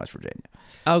points in West Virginia.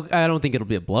 I don't think it'll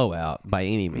be a blowout by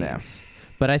any means. No.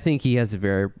 But I think he has a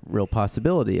very real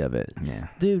possibility of it. Yeah.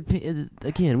 Dude,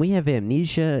 again, we have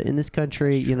amnesia in this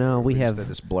country. We have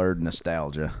this blurred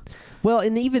nostalgia. Well,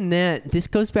 and even that, this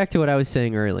goes back to what I was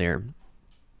saying earlier.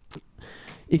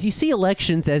 If you see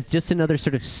elections as just another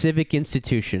sort of civic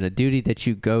institution, a duty that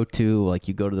you go to, like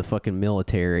you go to the fucking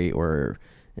military or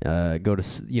go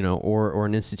to, or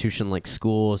an institution like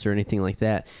schools or anything like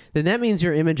that, then that means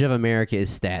your image of America is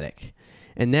static.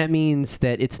 And that means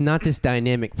that it's not this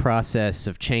dynamic process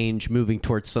of change moving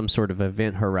towards some sort of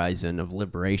event horizon of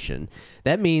liberation.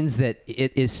 That means that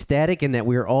it is static and that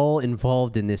we're all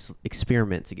involved in this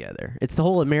experiment together. It's the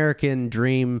whole American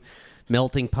dream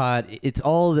melting pot. It's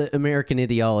all the American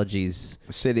ideologies.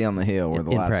 City on the hill where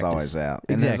the light's practice. always out.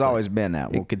 And Exactly. has always been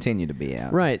out. Will continue to be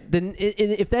out. Right. Then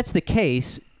if that's the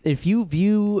case, if you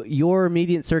view your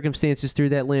immediate circumstances through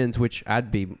that lens, which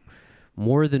I'd be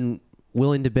more than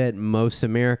willing to bet most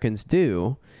Americans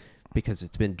do, because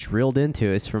it's been drilled into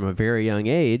us from a very young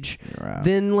age, Right.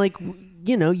 then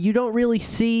you don't really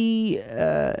see,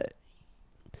 I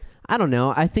don't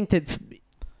know. I think that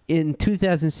in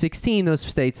 2016, those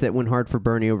states that went hard for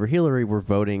Bernie over Hillary were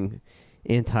voting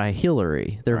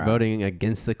anti-Hillary. They're Right. voting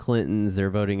against the Clintons. They're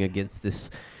voting against this.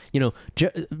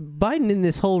 Biden in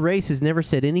this whole race has never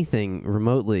said anything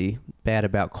remotely bad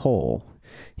about coal.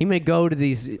 He may go to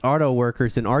these auto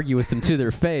workers and argue with them to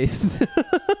their face.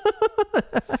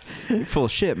 You're full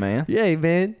of shit, man. Yeah,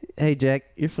 man. Hey, Jack,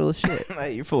 you're full of shit.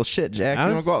 Hey, you're full of shit, Jack. I You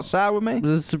want was- to go outside with me? I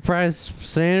was surprised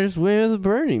Sanders went with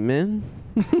Bernie, man.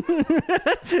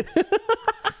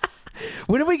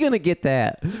 When are we going to get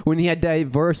that? When he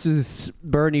divorces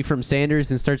Bernie from Sanders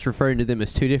and starts referring to them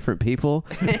as two different people?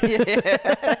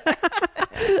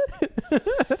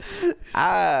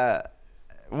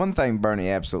 One thing Bernie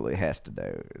absolutely has to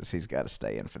do is he's got to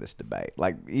stay in for this debate.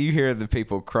 Like, you hear the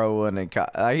people crowing and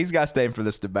he's got to stay in for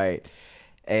this debate,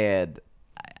 and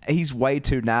he's way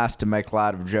too nice to make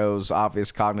light of Joe's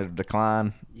obvious cognitive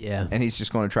decline. Yeah. And he's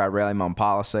just going to try to rally him on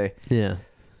policy. Yeah.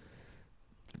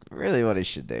 Really, what he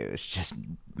should do is just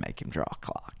make him draw a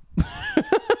clock.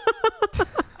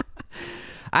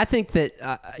 I think that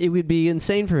it would be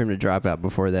insane for him to drop out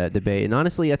before that debate. And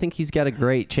honestly, I think he's got a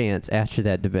great chance after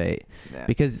that debate Yeah.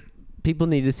 because people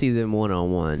need to see them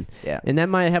one-on-one. Yeah. And that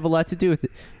might have a lot to do with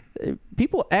it.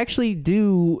 People actually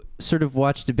do sort of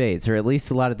watch debates, or at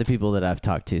least a lot of the people that I've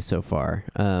talked to so far.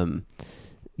 So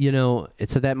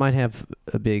that might have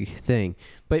a big thing.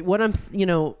 But what I'm,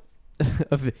 the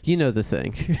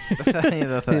thing.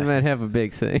 The thing. It might have a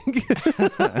big thing.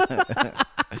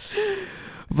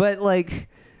 But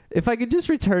if I could just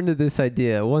return to this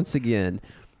idea once again,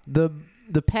 the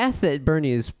path that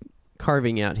Bernie is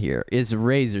carving out here is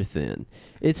razor thin.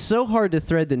 It's so hard to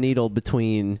thread the needle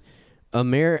between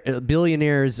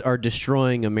billionaires are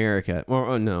destroying America,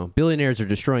 or no, billionaires are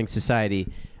destroying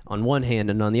society on one hand,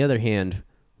 and on the other hand,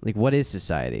 what is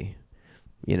society?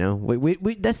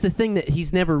 We that's the thing that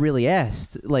he's never really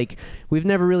asked. We've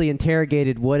never really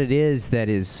interrogated what it is that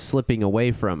is slipping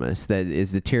away from us, that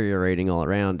is deteriorating all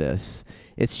around us.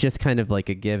 It's just kind of like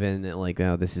a given that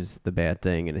oh, this is the bad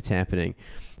thing and it's happening.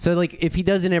 So if he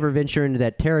doesn't ever venture into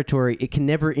that territory, it can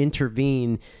never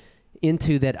intervene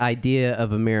into that idea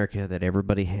of America that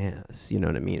everybody has. You know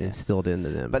what I mean? Instilled into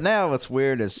them. But now what's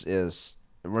weird is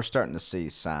we're starting to see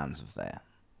signs of that.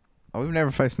 We've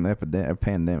never faced a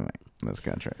pandemic in this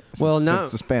country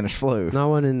since the Spanish flu. Not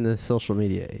one in the social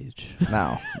media age.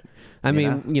 No. I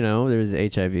mean, there was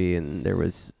HIV and there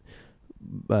was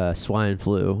swine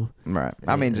flu. Right.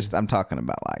 I mean, I'm talking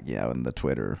about in the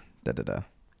Twitter, da-da-da.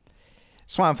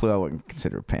 Swine flu I wouldn't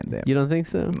consider a pandemic. You don't think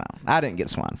so? No. I didn't get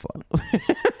swine flu.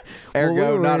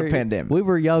 Ergo, not a pandemic. We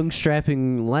were young,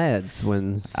 strapping lads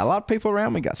when... A lot of people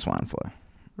around me got swine flu.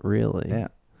 Really? Yeah.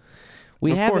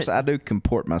 Of course, I do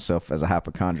comport myself as a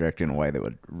hypochondriac in a way that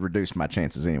would reduce my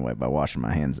chances anyway by washing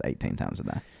my hands 18 times a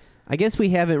day. I guess we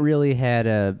haven't really had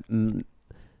a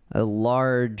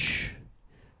large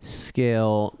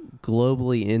scale,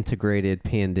 globally integrated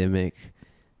pandemic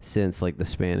since the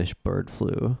Spanish bird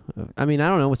flu. I mean, I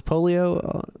don't know. Was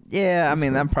polio? Yeah, I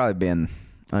mean, I'm probably being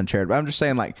uncharitable. I'm just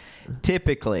saying,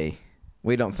 typically,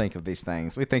 we don't think of these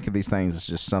things. We think of these things as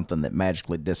just something that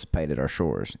magically dissipated our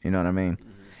shores. You know what I mean? Mm-hmm.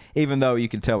 Even though you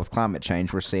can tell with climate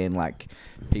change, we're seeing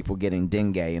people getting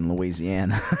dengue in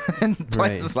Louisiana and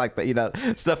places like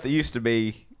that. Stuff that used to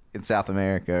be in South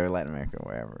America or Latin America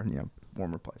or wherever.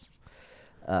 Warmer places.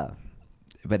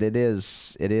 But it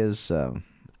is. I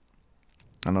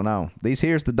don't know.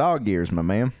 Here's the dog years, my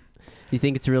man. You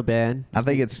think it's real bad? I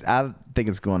think it's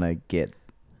going to get.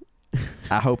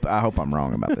 I hope I'm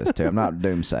wrong about this too. I'm not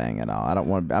doomsaying at all.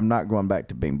 I'm not going back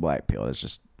to being black pilled. It's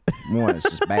just one. It's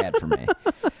just bad for me.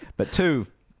 But two,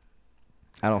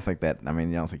 I don't think that. I mean,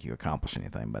 you don't think you accomplish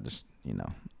anything by just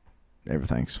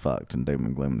everything's fucked and doom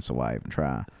and gloom. So why even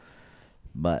try?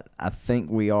 But I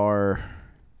think we are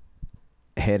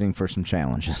heading for some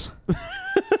challenges.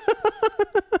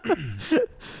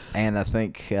 And I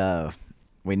think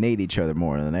we need each other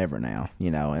more than ever now,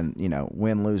 and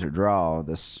win, lose, or draw,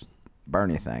 this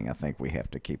Bernie thing, I think we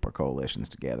have to keep our coalitions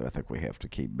together. I think we have to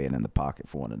keep being in the pocket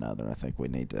for one another. I think we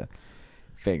need to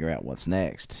figure out what's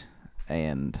next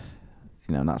and,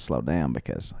 not slow down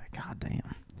because,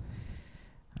 goddamn,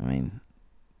 I mean,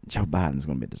 Joe Biden's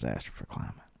going to be a disaster for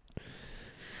climate.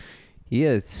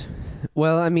 Yes.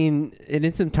 Well, I mean, and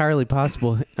it's entirely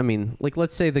possible. I mean,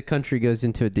 let's say the country goes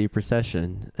into a deep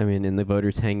recession. I mean, and the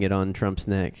voters hang it on Trump's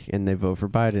neck and they vote for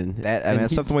Biden.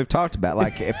 That's something we've talked about.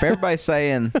 Like, if everybody's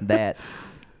saying that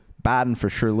Biden for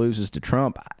sure loses to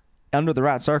Trump, under the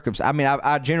right circumstances, I mean,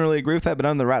 I generally agree with that, but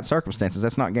under the right circumstances,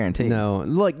 that's not guaranteed. No,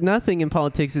 nothing in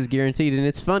politics is guaranteed. And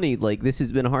it's funny, this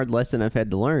has been a hard lesson I've had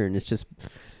to learn. It's just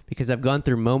because I've gone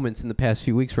through moments in the past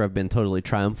few weeks where I've been totally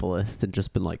triumphalist and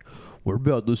just been like, we're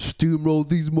about to steamroll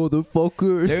these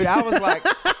motherfuckers. Dude, I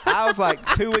was like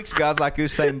 2 weeks ago, I was like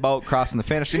Usain Bolt crossing the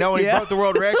finish. When he broke the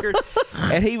world record?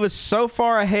 And he was so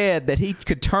far ahead that he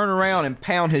could turn around and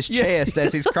pound his chest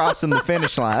as he's crossing the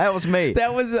finish line. That was me.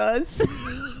 That was us.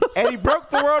 And he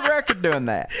broke the world record doing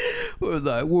that. We're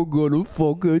like, we're gonna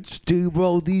fucking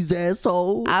steamroll these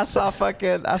assholes. I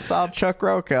saw Chuck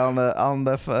Roca on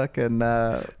the fucking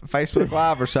Facebook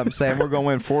Live or something saying we're gonna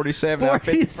win 47 out of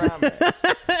 50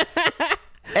 primaries.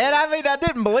 And I mean, I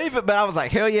didn't believe it, but I was like,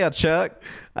 hell yeah, Chuck.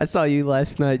 I saw you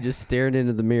last night just staring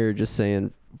into the mirror, just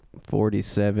saying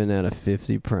 47 out of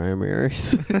 50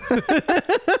 primaries.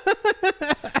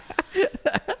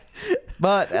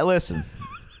 But listen.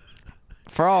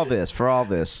 For all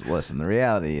this, listen, the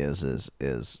reality is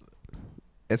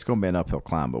it's going to be an uphill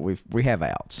climb, but we have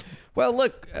outs. Well,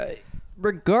 look,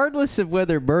 regardless of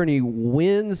whether Bernie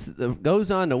goes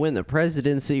on to win the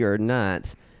presidency or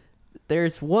not,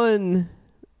 there's one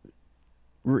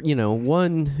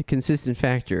consistent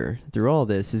factor through all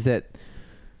this is that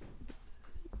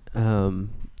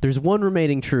there's one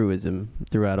remaining truism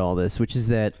throughout all this, which is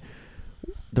that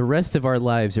the rest of our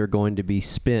lives are going to be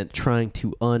spent trying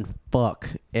to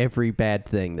unfuck every bad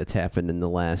thing that's happened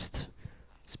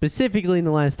specifically in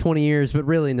the last 20 years, but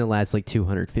really in the last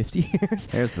 250 years.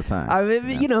 Here's the thing. I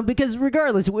mean, because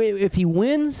regardless, if he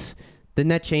wins, then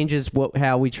that changes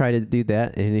how we try to do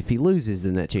that. And if he loses,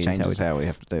 then that changes how we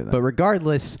have to do that. But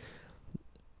regardless,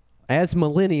 as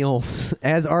millennials,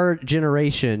 as our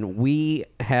generation, we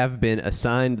have been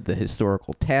assigned the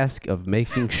historical task of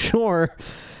making sure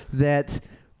that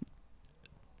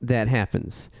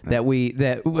happens. That we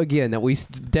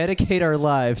dedicate our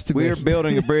lives to. We are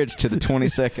building a bridge to the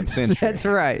 22nd century. That's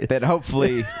right. That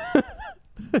hopefully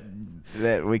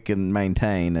that we can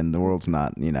maintain, and the world's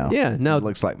not. Yeah. No. It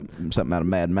looks like something out of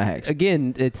Mad Max.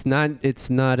 Again, it's not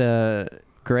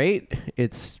great.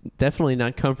 It's definitely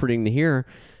not comforting to hear.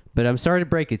 But I'm sorry to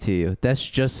break it to you. That's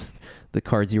just the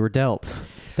cards you were dealt.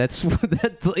 That's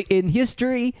in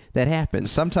history that happens.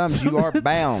 Sometimes you are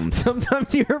bound.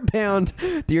 Sometimes you're bound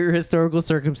to your historical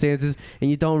circumstances, and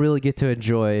you don't really get to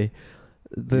enjoy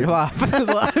your life.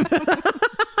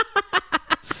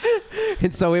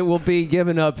 And so it will be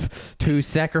given up to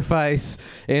sacrifice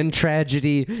and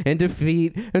tragedy and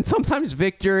defeat and sometimes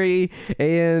victory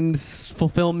and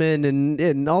fulfillment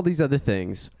and all these other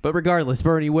things. But regardless,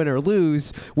 Bernie, win or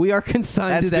lose, we are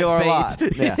consigned to that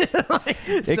fate. Yeah.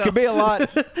 It could be a lot.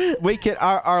 We could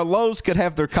our lows could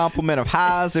have their complement of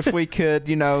highs if we could,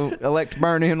 elect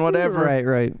Bernie and whatever.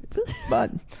 Right.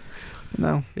 But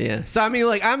no. Yeah. So I mean,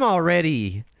 I'm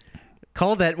already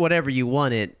call that whatever you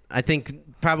want it. I think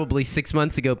probably 6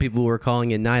 months ago, people were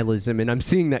calling it nihilism, and I'm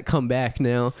seeing that come back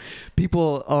now.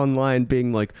 People online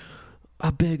being like, I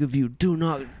beg of you, do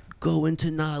not go into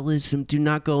nihilism. Do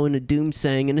not go into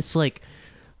doomsaying. And it's like,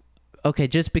 okay,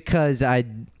 just because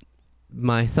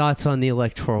my thoughts on the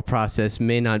electoral process I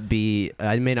may not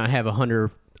have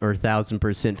 100 or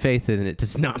 1,000% faith in it,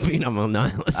 does not mean I'm a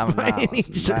nihilist. By any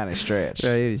stretch.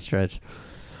 By any stretch.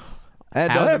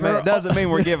 That doesn't mean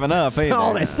we're giving up either.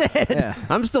 All that said,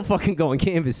 I'm still fucking going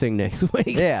canvassing next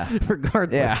week. Yeah.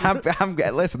 Regardless.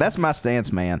 Yeah. Listen, that's my stance,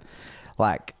 man.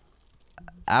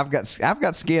 I've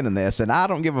got skin in this, and I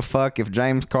don't give a fuck if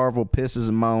James Carville pisses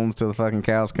and moans till the fucking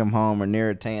cows come home, or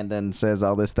Neera Tanden says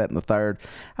all this, that, and the third.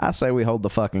 I say we hold the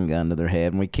fucking gun to their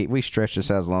head, and we stretch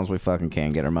this out as long as we fucking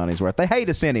can, get our money's worth. They hate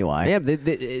us anyway. Yeah,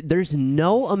 there's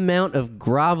no amount of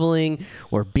groveling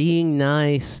or being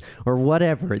nice or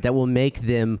whatever that will make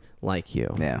them like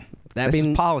you. Yeah. This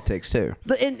is politics too,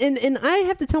 and I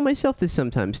have to tell myself this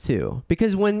sometimes too,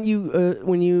 because when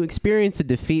you experience a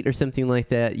defeat or something like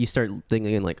that, you start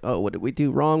thinking like, oh, what did we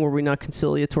do wrong? Were we not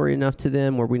conciliatory enough to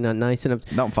them? Were we not nice enough?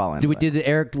 Don't fall into Did we do the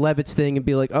Eric Levitz thing and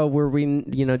be like, oh, were we,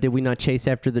 did we not chase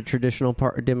after the traditional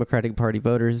Democratic Party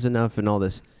voters enough and all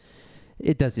this?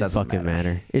 It doesn't fucking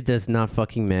matter. It does not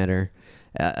fucking matter.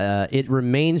 It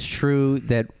remains true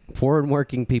that foreign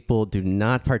working people do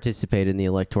not participate in the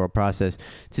electoral process.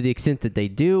 To the extent that they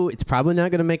do, it's probably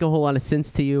not going to make a whole lot of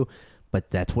sense to you,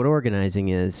 but that's what organizing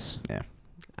is. Yeah.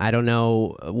 I don't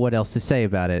know what else to say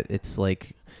about it. It's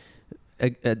like I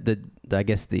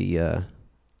guess the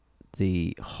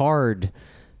hard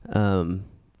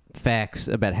facts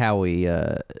about how we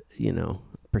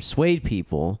persuade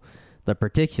people, the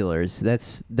particulars,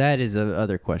 that is a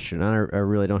other question. I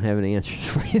really don't have any answers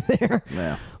for you there.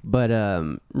 Yeah.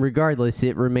 But regardless,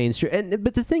 it remains true.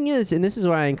 But the thing is, and this is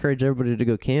why I encourage everybody to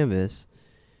go canvass,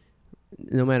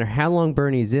 no matter how long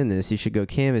Bernie's in this, you should go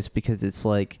canvass, because it's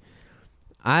like,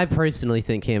 I personally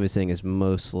think canvassing is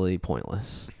mostly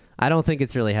pointless. I don't think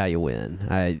it's really how you win.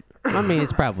 I mean,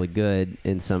 it's probably good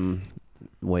in some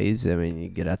ways. I mean, you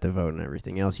get out the vote and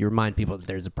everything else. You remind people that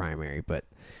there's a primary, but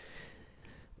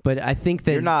I think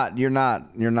that you're not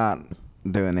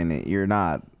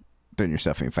doing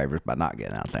yourself any favors by not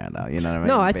getting out there, though. You know what I mean?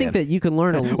 No, I think that you can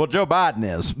learn well, Joe Biden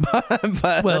is, but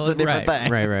that's a different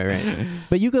thing. Right.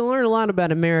 But you can learn a lot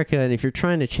about America, and if you're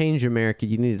trying to change America,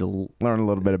 you need to learn a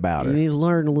little bit about it. You need to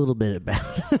learn a little bit about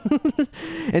it.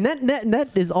 And that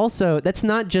is also, that's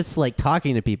not just like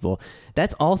talking to people.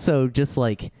 That's also just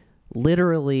like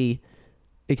literally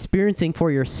experiencing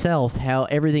for yourself how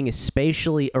everything is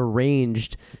spatially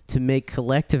arranged to make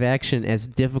collective action as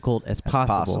difficult as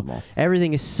possible.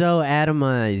 Everything is so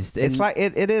atomized. It's like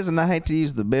it is, and I hate to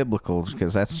use the biblical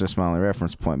because that's just my only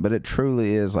reference point, but it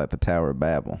truly is like the Tower of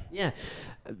Babel. Yeah.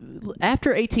 After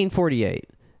 1848,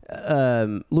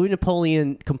 Louis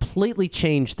Napoleon completely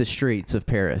changed the streets of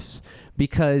Paris,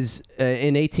 because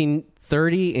in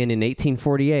 1830 and in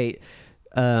 1848,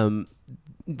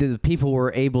 the people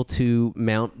were able to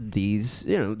mount these,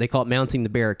 they call it mounting the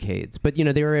barricades, but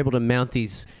they were able to mount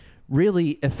these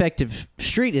really effective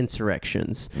street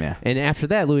insurrections. Yeah. And after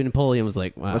that, Louis Napoleon was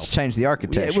like, wow, let's change the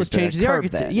architecture. Yeah, let's change the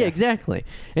architecture. That, yeah, exactly.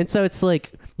 And so it's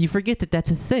like, you forget that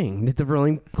that's a thing that the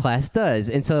ruling class does.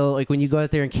 And so like when you go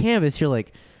out there and canvass, you're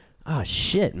like, oh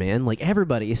shit, man! Like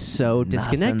everybody is so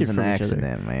disconnected from each other.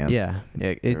 Man. Yeah,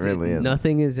 it really is.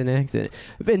 Nothing is an accident,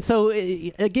 and so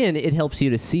again, it helps you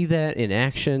to see that in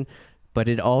action, but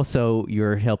it also,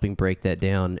 you're helping break that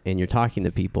down, and you're talking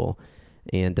to people,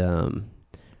 and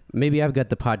maybe I've got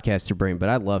the podcaster brain, but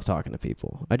I love talking to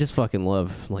people. I just fucking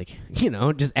love, like,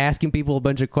 just asking people a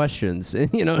bunch of questions,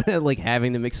 and like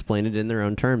having them explain it in their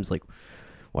own terms, like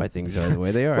why things are the way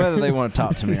they are, whether they want to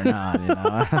talk to me or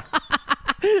not.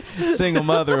 Single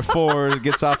mother of 4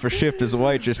 gets off her shift as a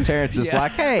waitress. Terrence is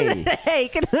like, hey,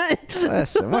 can I?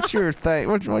 Listen, what's your thing?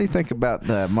 What do you think about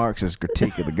Marx's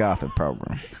critique of the Gotham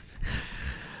program?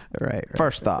 Right.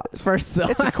 First thoughts.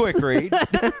 It's a quick read.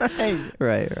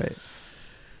 Right.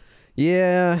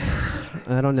 Yeah,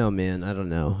 I don't know, man. I don't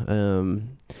know.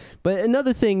 But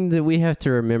another thing that we have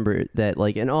to remember, that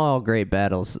like in all great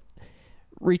battles,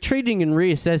 retreating and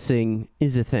reassessing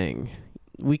is a thing.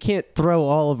 We can't throw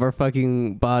all of our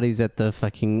fucking bodies at the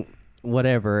fucking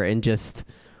whatever and just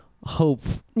hope,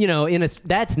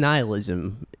 that's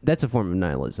nihilism. That's a form of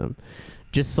nihilism.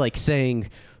 Just like saying,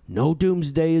 no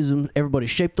doomsdayism, everybody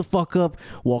shape the fuck up,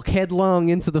 walk headlong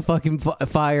into the fucking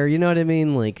fire, you know what I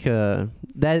mean? Like,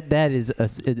 that is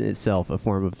in itself a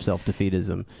form of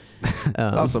self-defeatism.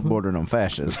 It's also bordering on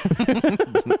fascism.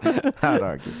 I'd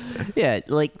argue. Yeah,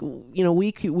 like,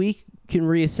 we can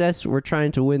reassess. We're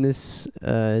trying to win this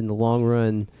in the long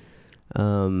run,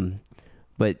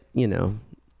 but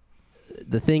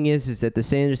the thing is that the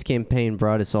Sanders campaign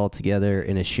brought us all together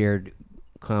in a shared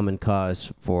common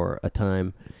cause for a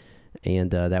time,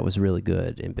 and that was really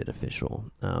good and beneficial.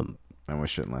 And we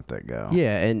shouldn't let that go.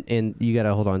 Yeah, and you got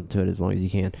to hold on to it as long as you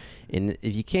can. And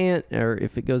if you can't, or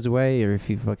if it goes away, or if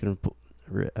you fucking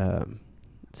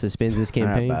suspends this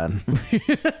campaign,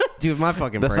 dude, my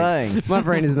fucking brain, my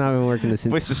brain has not been working this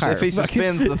entire. If he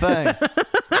suspends the thing,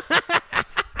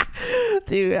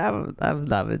 dude, I've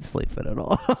not been sleeping at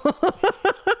all.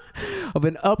 I've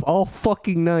been up all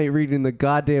fucking night reading the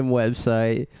goddamn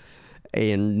website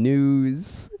and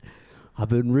news. I've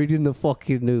been reading the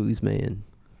fucking news, man.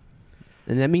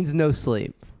 And that means no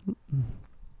sleep.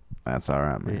 That's all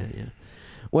right, man. Yeah.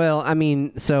 Well, I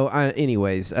mean, so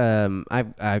anyways,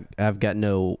 I've got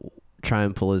no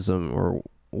triumphalism or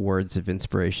words of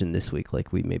inspiration this week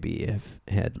like we maybe have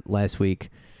had last week.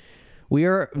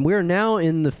 We're now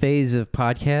in the phase of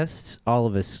podcasts, all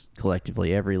of us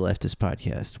collectively, every leftist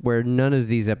podcast, where none of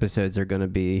these episodes are going to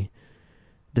be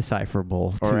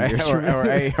decipherable 2 or years from now.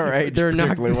 or age They're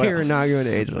not particularly well. going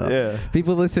to age well. Yeah.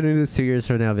 People listening to this 2 years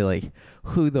from now be like,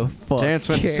 who the fuck Terrence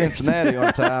went to cares? Cincinnati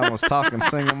one time and was talking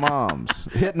single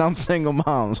moms. Hitting on single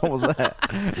moms. What was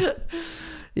that?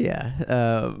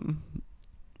 Yeah.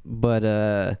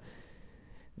 But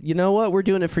you know what? We're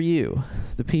doing it for you,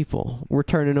 the people. We're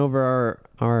turning over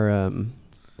our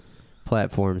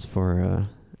platforms for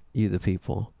you, the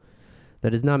people. That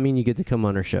does not mean you get to come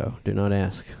on our show. Do not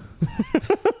ask.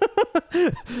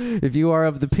 If you are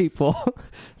of the people,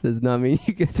 does not mean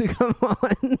you get to come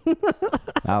on.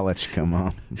 I'll let you come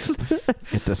on.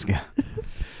 Get this guy.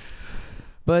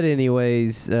 But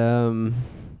anyways, so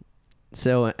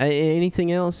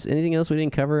anything else? Anything else we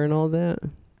didn't cover in all that?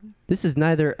 This is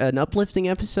neither an uplifting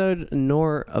episode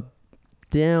nor a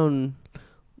down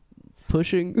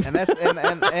pushing. And that's and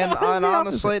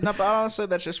honestly, no, but honestly,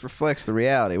 that just reflects the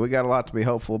reality. We got a lot to be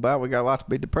hopeful about. We got a lot to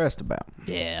be depressed about.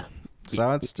 Yeah.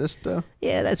 So it's just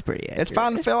Yeah, that's pretty accurate. it's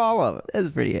fine to feel all of it. That's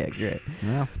pretty accurate.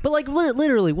 Yeah. But like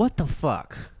literally, what the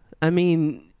fuck? I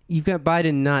mean, you've got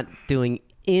Biden not doing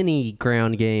any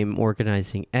ground game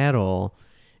organizing at all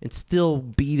and still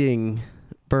beating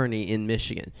Bernie in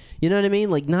Michigan. You know what I mean?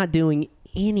 Like not doing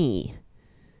any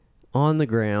on the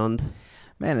ground.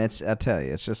 Man, I tell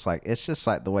you, it's just like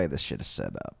the way this shit is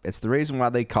set up. It's the reason why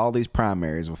they call these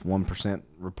primaries with 1%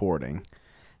 reporting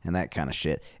and that kind of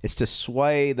shit. It's to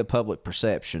sway the public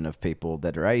perception of people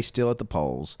that are A, still at the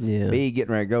polls, Yeah. B,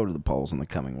 getting ready to go to the polls in the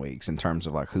coming weeks in terms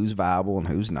of like who's viable and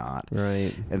who's not.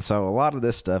 Right. And so a lot of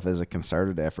this stuff is a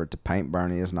concerted effort to paint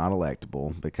Bernie as not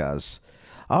electable because,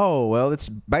 oh, well, it's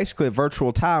basically a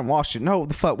virtual tie in Washington. No,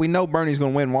 the fuck, we know Bernie's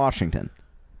going to win Washington.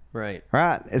 Right.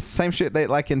 Right? It's the same shit they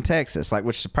like in Texas, like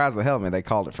which surprised the hell out of me. They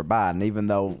called it for Biden, even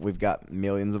though we've got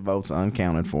millions of votes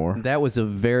uncounted for. That was a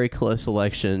very close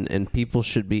election, and people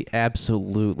should be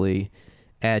absolutely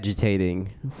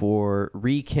agitating for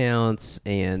recounts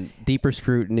and deeper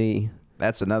scrutiny.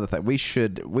 That's another thing. We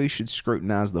should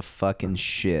scrutinize the fucking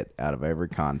shit out of every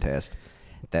contest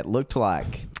that looked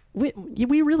like. We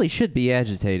really should be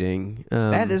agitating.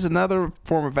 That is another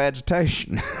form of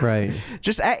agitation. Right.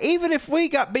 Just even if we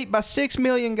got beat by 6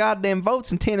 million goddamn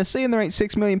votes in Tennessee and there ain't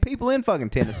 6 million people in fucking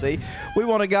Tennessee, we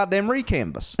want a goddamn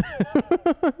recanvass.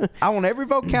 I want every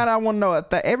vote counted. I want to know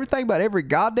everything about every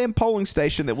goddamn polling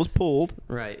station that was pulled.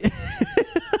 Right.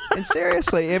 And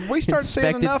seriously, if we start seeing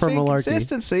Inspected enough for malarkey.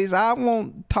 inconsistencies, I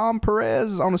want Tom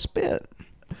Perez on a spit.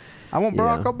 I want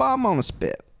Barack Obama on a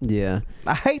spit. Yeah.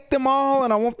 I hate them all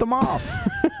and I want them off.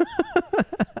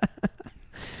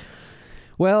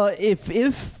 Well,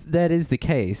 if that is the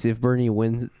case, if Bernie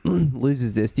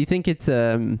loses this, do you think it's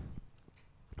They're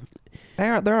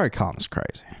already calling us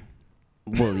crazy.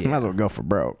 well, Might yeah. as well go for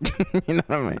broke. You know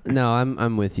what I mean? No,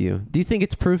 I'm with you. Do you think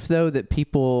it's proof though that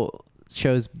people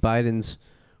chose Biden's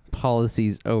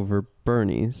policies over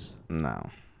Bernie's? No,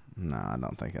 I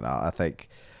don't think at all. I think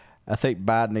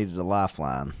Biden needed a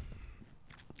lifeline.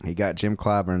 He got Jim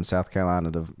Clyburn in South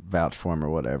Carolina to vouch for him or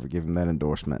whatever, give him that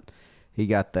endorsement. He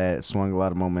got that. It swung a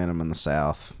lot of momentum in the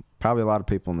South. Probably a lot of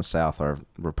people in the South are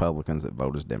Republicans that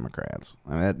vote as Democrats.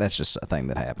 I mean, that's just a thing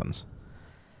that happens.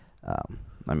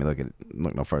 I mean,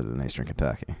 look no further than Eastern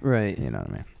Kentucky. Right. You know what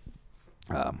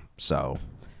I mean? So,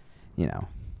 you know,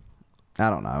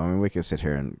 I don't know. I mean, we could sit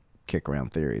here and kick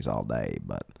around theories all day,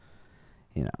 but,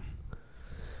 you know.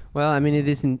 Well, I mean,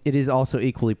 it is also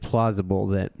equally plausible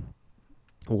that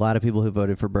a lot of people who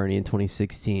voted for Bernie in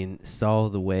 2016 saw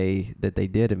the way that they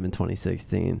did him in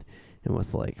 2016 and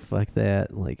was like, fuck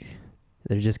that. Like,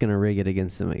 they're just going to rig it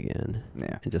against them again.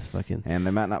 Yeah. And just fucking... And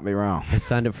they might not be wrong. I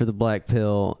signed up for the black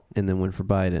pill and then went for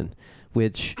Biden,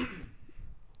 which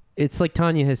it's like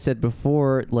Tanya has said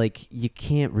before, like you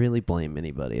can't really blame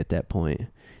anybody at that point.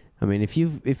 I mean, if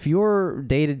your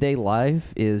day-to-day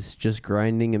life is just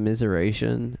grinding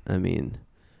immiseration, I mean,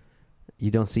 you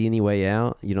don't see any way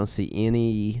out. You don't see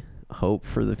any hope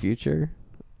for the future.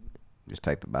 Just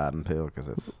take the Biden pill because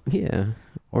it's... Yeah.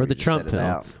 Or the Trump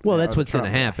pill. Well, that's what's going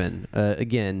to happen.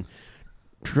 Again,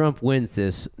 Trump wins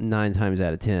this 9 times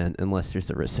out of 10 unless there's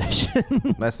a recession.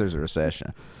 Unless there's a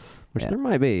recession. Which there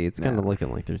might be. It's kind of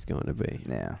looking like there's going to be.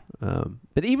 Yeah.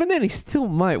 But even then, he still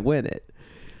might win it.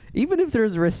 Even if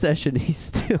there's a recession, he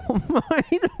still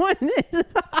might win it.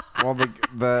 Well,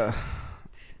 the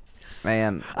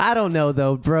man... I don't know,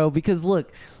 though, bro, because,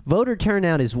 look, voter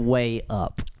turnout is way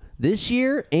up this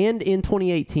year and in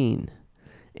 2018.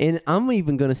 And I'm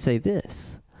even going to say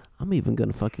this. I'm even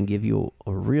going to fucking give you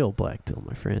a real black pill,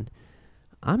 my friend.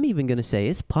 I'm even going to say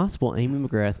it's possible Amy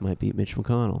McGrath might beat Mitch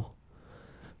McConnell.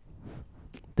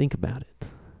 Think about it.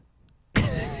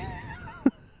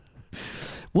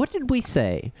 What did we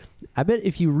say? I bet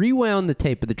if you rewound the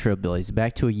tape of the Trillbillies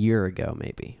back to a year ago,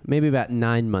 maybe about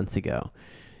 9 months ago,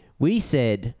 we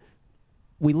said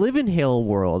we live in hell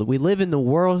world. We live in the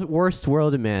worst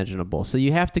world imaginable. So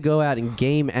you have to go out and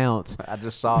game out. I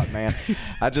just saw it, man.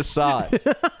 I just saw it.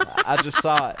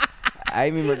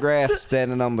 Amy McGrath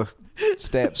standing on the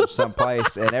steps of some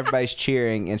place, and everybody's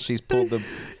cheering, and she's pulled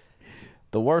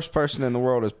the worst person in the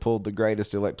world has pulled the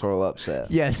greatest electoral upset.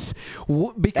 Yes,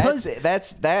 because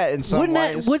that's that in some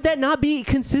ways. Would that not be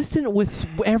consistent with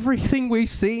everything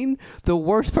we've seen? The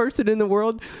worst person in the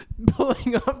world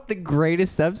pulling off the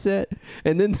greatest upset,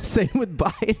 and then the same with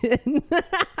Biden.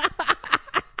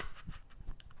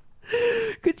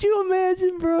 Could you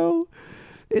imagine, bro?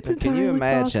 It's entirely Can you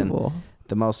imagine possible.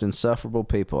 The most insufferable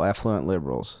people, affluent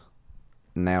liberals,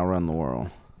 now run the world?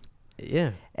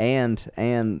 Yeah,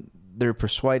 and they're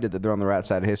persuaded that they're on the right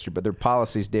side of history, but their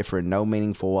policies differ in no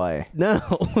meaningful way. no,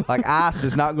 Like ICE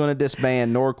is not going to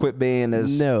disband nor quit being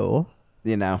as no.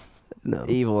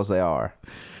 evil as they are.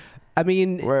 I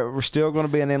mean, We're still going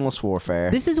to be in endless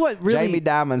warfare. this is what really Jamie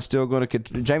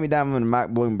Dimon and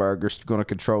Mike Bloomberg are going to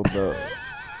control the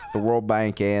World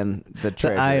Bank and the the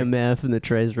Treasury. IMF and the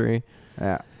Treasury.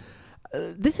 Yeah.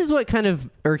 This is what kind of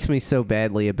irks me so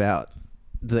badly about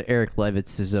the Eric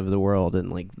Levitzes of the world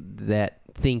and like that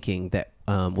thinking that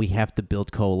we have to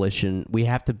build coalition, we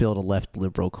have to build a left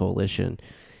liberal coalition,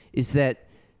 is that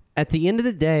at the end of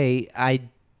the day, I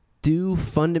do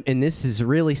and this is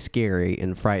really scary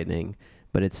and frightening,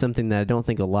 but it's something that I don't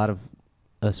think a lot of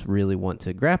us really want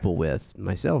to grapple with,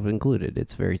 myself included.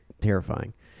 It's very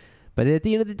terrifying. But at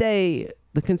the end of the day,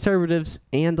 the conservatives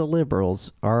and the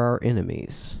liberals are our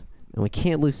enemies. And we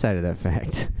can't lose sight of that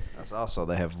fact. That's also,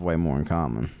 they have way more in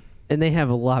common. And they have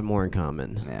a lot more in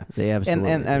common. Yeah. They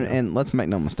absolutely and let's make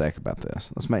no mistake about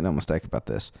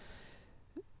this.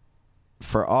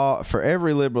 For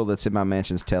every liberal that's in my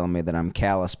mentions telling me that I'm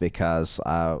callous because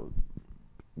I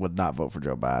would not vote for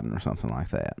Joe Biden or something like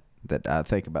that, that I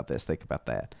think about this, think about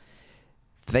that.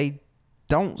 They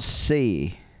don't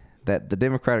see that the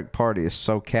Democratic Party is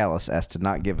so callous as to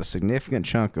not give a significant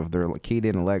chunk of their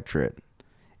keyed-in electorate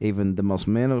even the most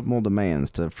minimal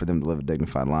demands for them to live a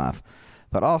dignified life.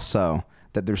 But also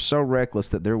that they're so reckless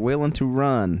that they're willing to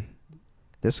run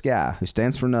this guy who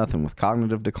stands for nothing with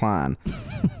cognitive decline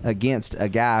against a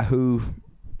guy who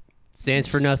stands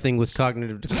for nothing with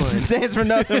cognitive decline. Stands for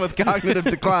nothing with cognitive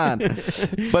decline.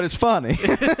 But it's funny.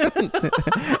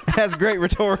 Has great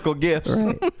rhetorical gifts.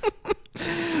 Right.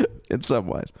 In some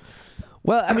ways.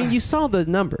 Well, I mean, you saw the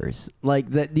numbers. Like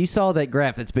that, you saw that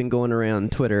graph that's been going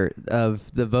around Twitter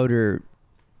of the voter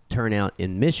turnout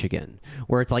in Michigan,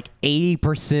 where it's like 80%,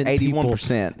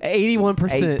 81%,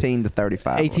 81%, 18 to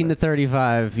 35, 18 to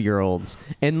 35-year-olds,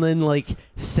 and then like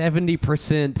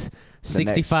 70%,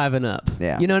 65 and up.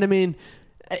 Yeah. You know what I mean?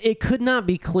 It could not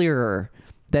be clearer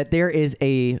that there is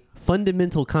a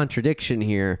fundamental contradiction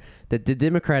here that the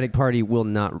Democratic Party will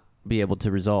not be able to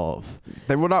resolve.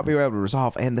 They will not be able to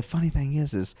resolve. And the funny thing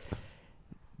is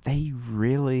they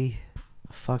really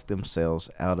fucked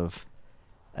themselves out of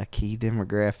a key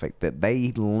demographic that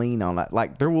they lean on.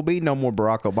 Like, there will be no more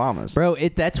Barack Obamas. Bro,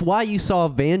 that's why you saw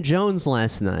Van Jones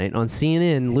last night on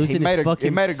CNN losing his fucking...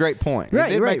 He made a great point. Right,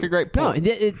 he did right. make a great point.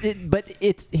 No, but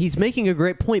he's making a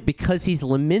great point because he's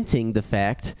lamenting the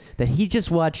fact that he just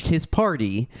watched his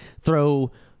party throw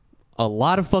a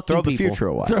lot of fucking Throw the people. future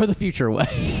away. Throw the future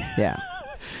away. Yeah.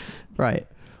 Right.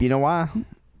 You know why?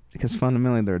 Because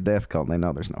fundamentally they're a death cult. They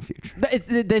know there's no future.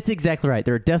 That's exactly right.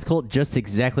 They're a death cult just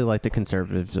exactly like the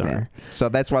conservatives are. Yeah. So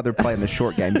that's why they're playing the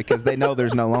short game, because they know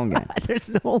there's no long game. There's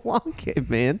no long game,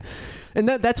 man. And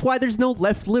that's why there's no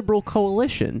left liberal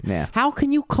coalition. Yeah. How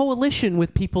can you coalition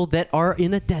with people that are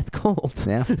in a death cult?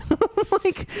 Yeah.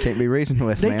 Like, Can't be reasoned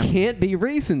with, they man. can't be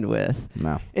reasoned with.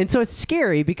 No. And so it's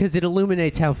scary because it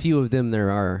illuminates how few of them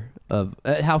there are,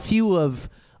 how few of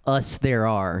us there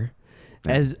are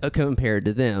as compared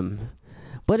to them.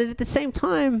 But at the same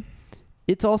time,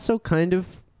 it's also kind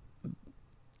of,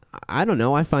 I don't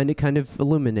know, I find it kind of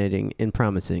illuminating and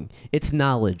promising. It's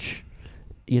knowledge,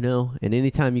 and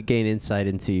anytime you gain insight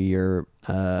into your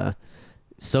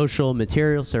social,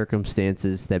 material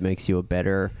circumstances, that makes you a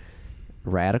better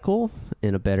radical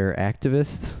and a better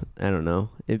activist. I don't know.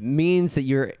 It means that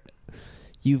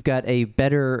you've got a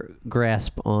better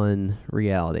grasp on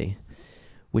reality,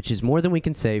 which is more than we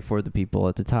can say for the people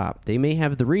at the top. They may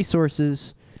have the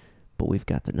resources, but we've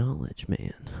got the knowledge,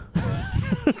 man.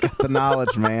 Got the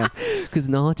knowledge, man. Because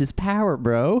knowledge is power,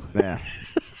 bro. Yeah.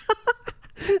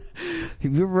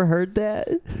 Have you ever heard that?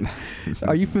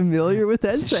 Are you familiar with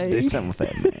that You should saying? do something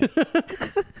with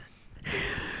that, man.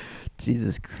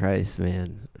 Jesus Christ,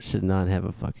 man. should not have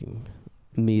a fucking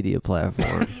media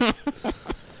platform.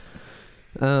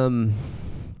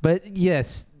 But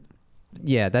yes,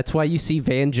 yeah, that's why you see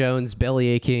Van Jones belly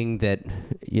aching that,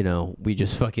 we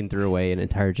just fucking threw away an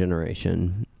entire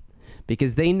generation.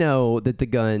 Because they know that the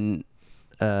gun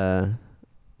to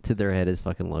their head is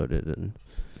fucking loaded, and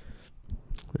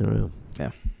I don't know.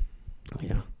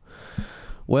 Yeah.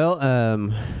 Well,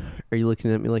 are you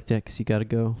looking at me like that because you got to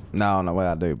go? No,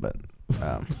 well, I do, but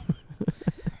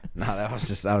no, I was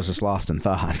just lost in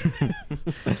thought.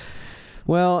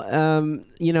 Well,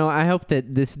 I hope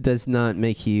that this does not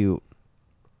make you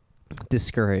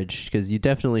discouraged, because you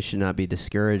definitely should not be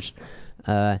discouraged.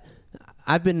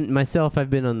 I've been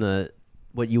on the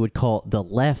what you would call the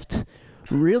left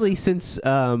really since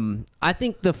I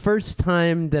think the first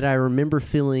time that I remember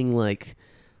feeling like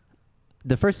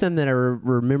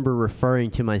remember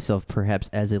referring to myself perhaps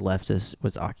as a leftist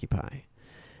was Occupy.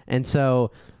 And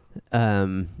so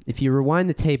if you rewind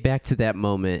the tape back to that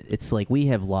moment, it's like we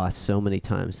have lost so many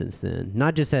times since then,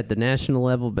 not just at the national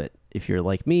level, but if you're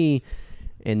like me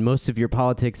and most of your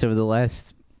politics over the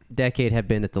last decade have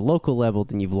been at the local level,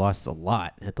 then you've lost a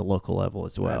lot at the local level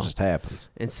as well. That just happens.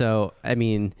 And so, I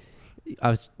mean,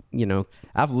 I've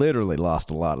literally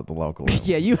lost a lot at the local level.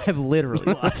 Yeah, you have literally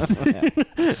lost.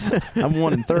 I'm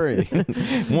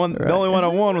 1-3. The only one I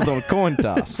won was on a coin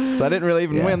toss, so I didn't really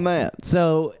even win that.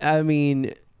 So, I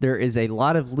mean, there is a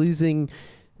lot of losing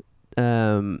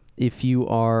if you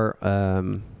are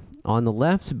on the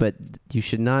left, but you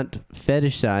should not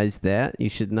fetishize that. You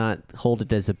should not hold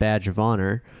it as a badge of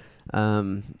honor.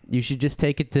 You should just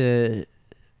take it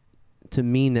to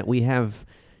mean that we have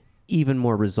even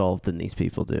more resolve than these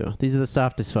people do. These are the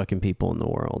softest fucking people in the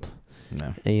world.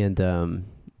 No. And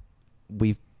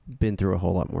we've been through a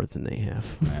whole lot more than they have.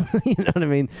 Yeah. You know what I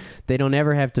mean? They don't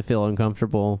ever have to feel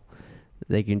uncomfortable.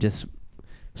 They can just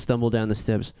stumble down the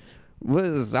steps.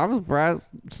 I'm surprised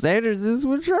Sanders is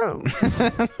with Trump.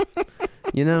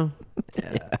 Yeah.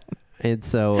 And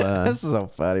so this is so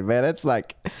funny, man. It's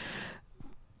like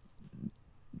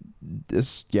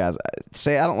this guy's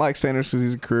say I don't like Sanders because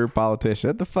he's a career politician.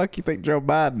 What the fuck you think Joe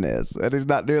Biden is? And he's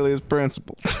not nearly his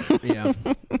principle. Yeah.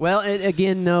 Well, and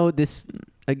again, no,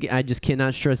 I just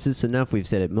cannot stress this enough. We've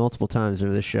said it multiple times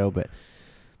over the show, but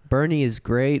Bernie is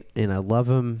great and I love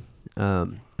him.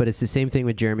 But it's the same thing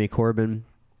with Jeremy Corbyn.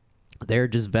 They're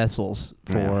just vessels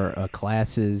for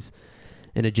classes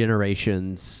and a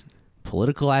generation's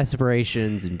political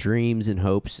aspirations and dreams and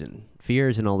hopes and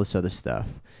fears and all this other stuff.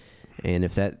 And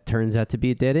if that turns out to be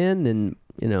a dead end, then,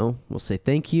 we'll say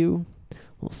thank you.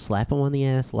 We'll slap them on the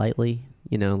ass lightly,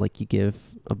 like you give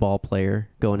a ball player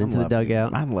going into the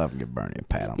dugout. I'd love to give Bernie a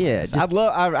pat on the ass.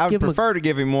 I would prefer to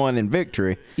give him one in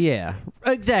victory. Yeah,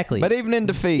 exactly. But even in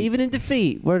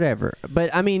defeat. Whatever.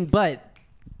 But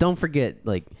don't forget,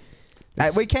 like,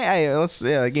 we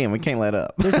can't. We can't let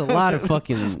up. There's a lot of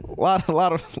fucking lot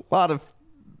of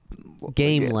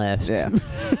game left. Yeah,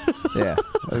 yeah.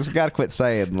 We got to quit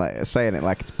saying it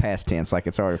like it's past tense, like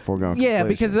it's already foregone. Yeah, conclusion.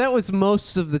 because that was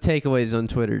most of the takeaways on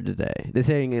Twitter today. They're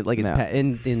saying it like it's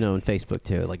and on Facebook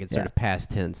too, like it's sort of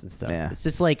past tense and stuff. Yeah. It's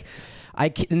just like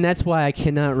and that's why I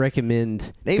cannot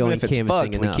recommend even going if it's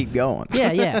fucked, enough. we keep going.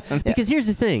 Yeah. Because here's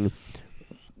the thing,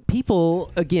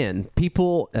 people.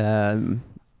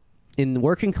 In the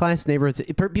working class neighborhoods,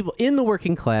 people in the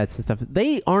working class and stuff,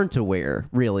 they aren't aware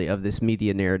really of this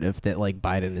media narrative that like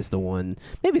Biden is the one.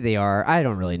 Maybe they are. I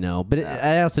don't really know, but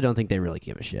I also don't think they really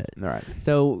give a shit. All right.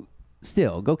 So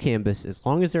still, go canvass. As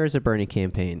long as there is a Bernie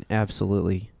campaign,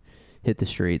 absolutely hit the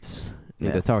streets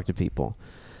and go talk to people.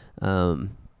 And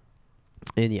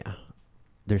yeah,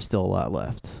 there's still a lot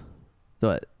left,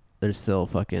 but there's still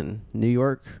fucking New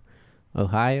York,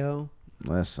 Ohio.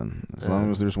 Listen, as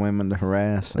long as there's women to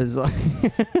harass.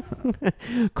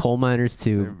 Coal miners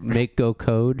to make go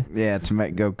code. Yeah, to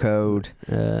make go code.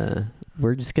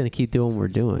 We're just going to keep doing what we're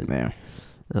doing. Yeah.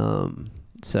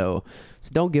 So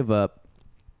don't give up.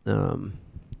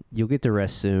 You'll get the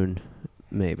rest soon.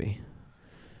 Maybe.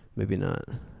 Maybe not.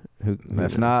 Who if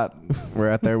knows? not,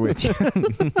 we're out there with you.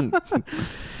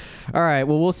 All right.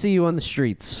 Well, we'll see you on the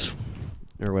streets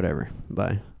or whatever.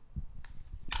 Bye.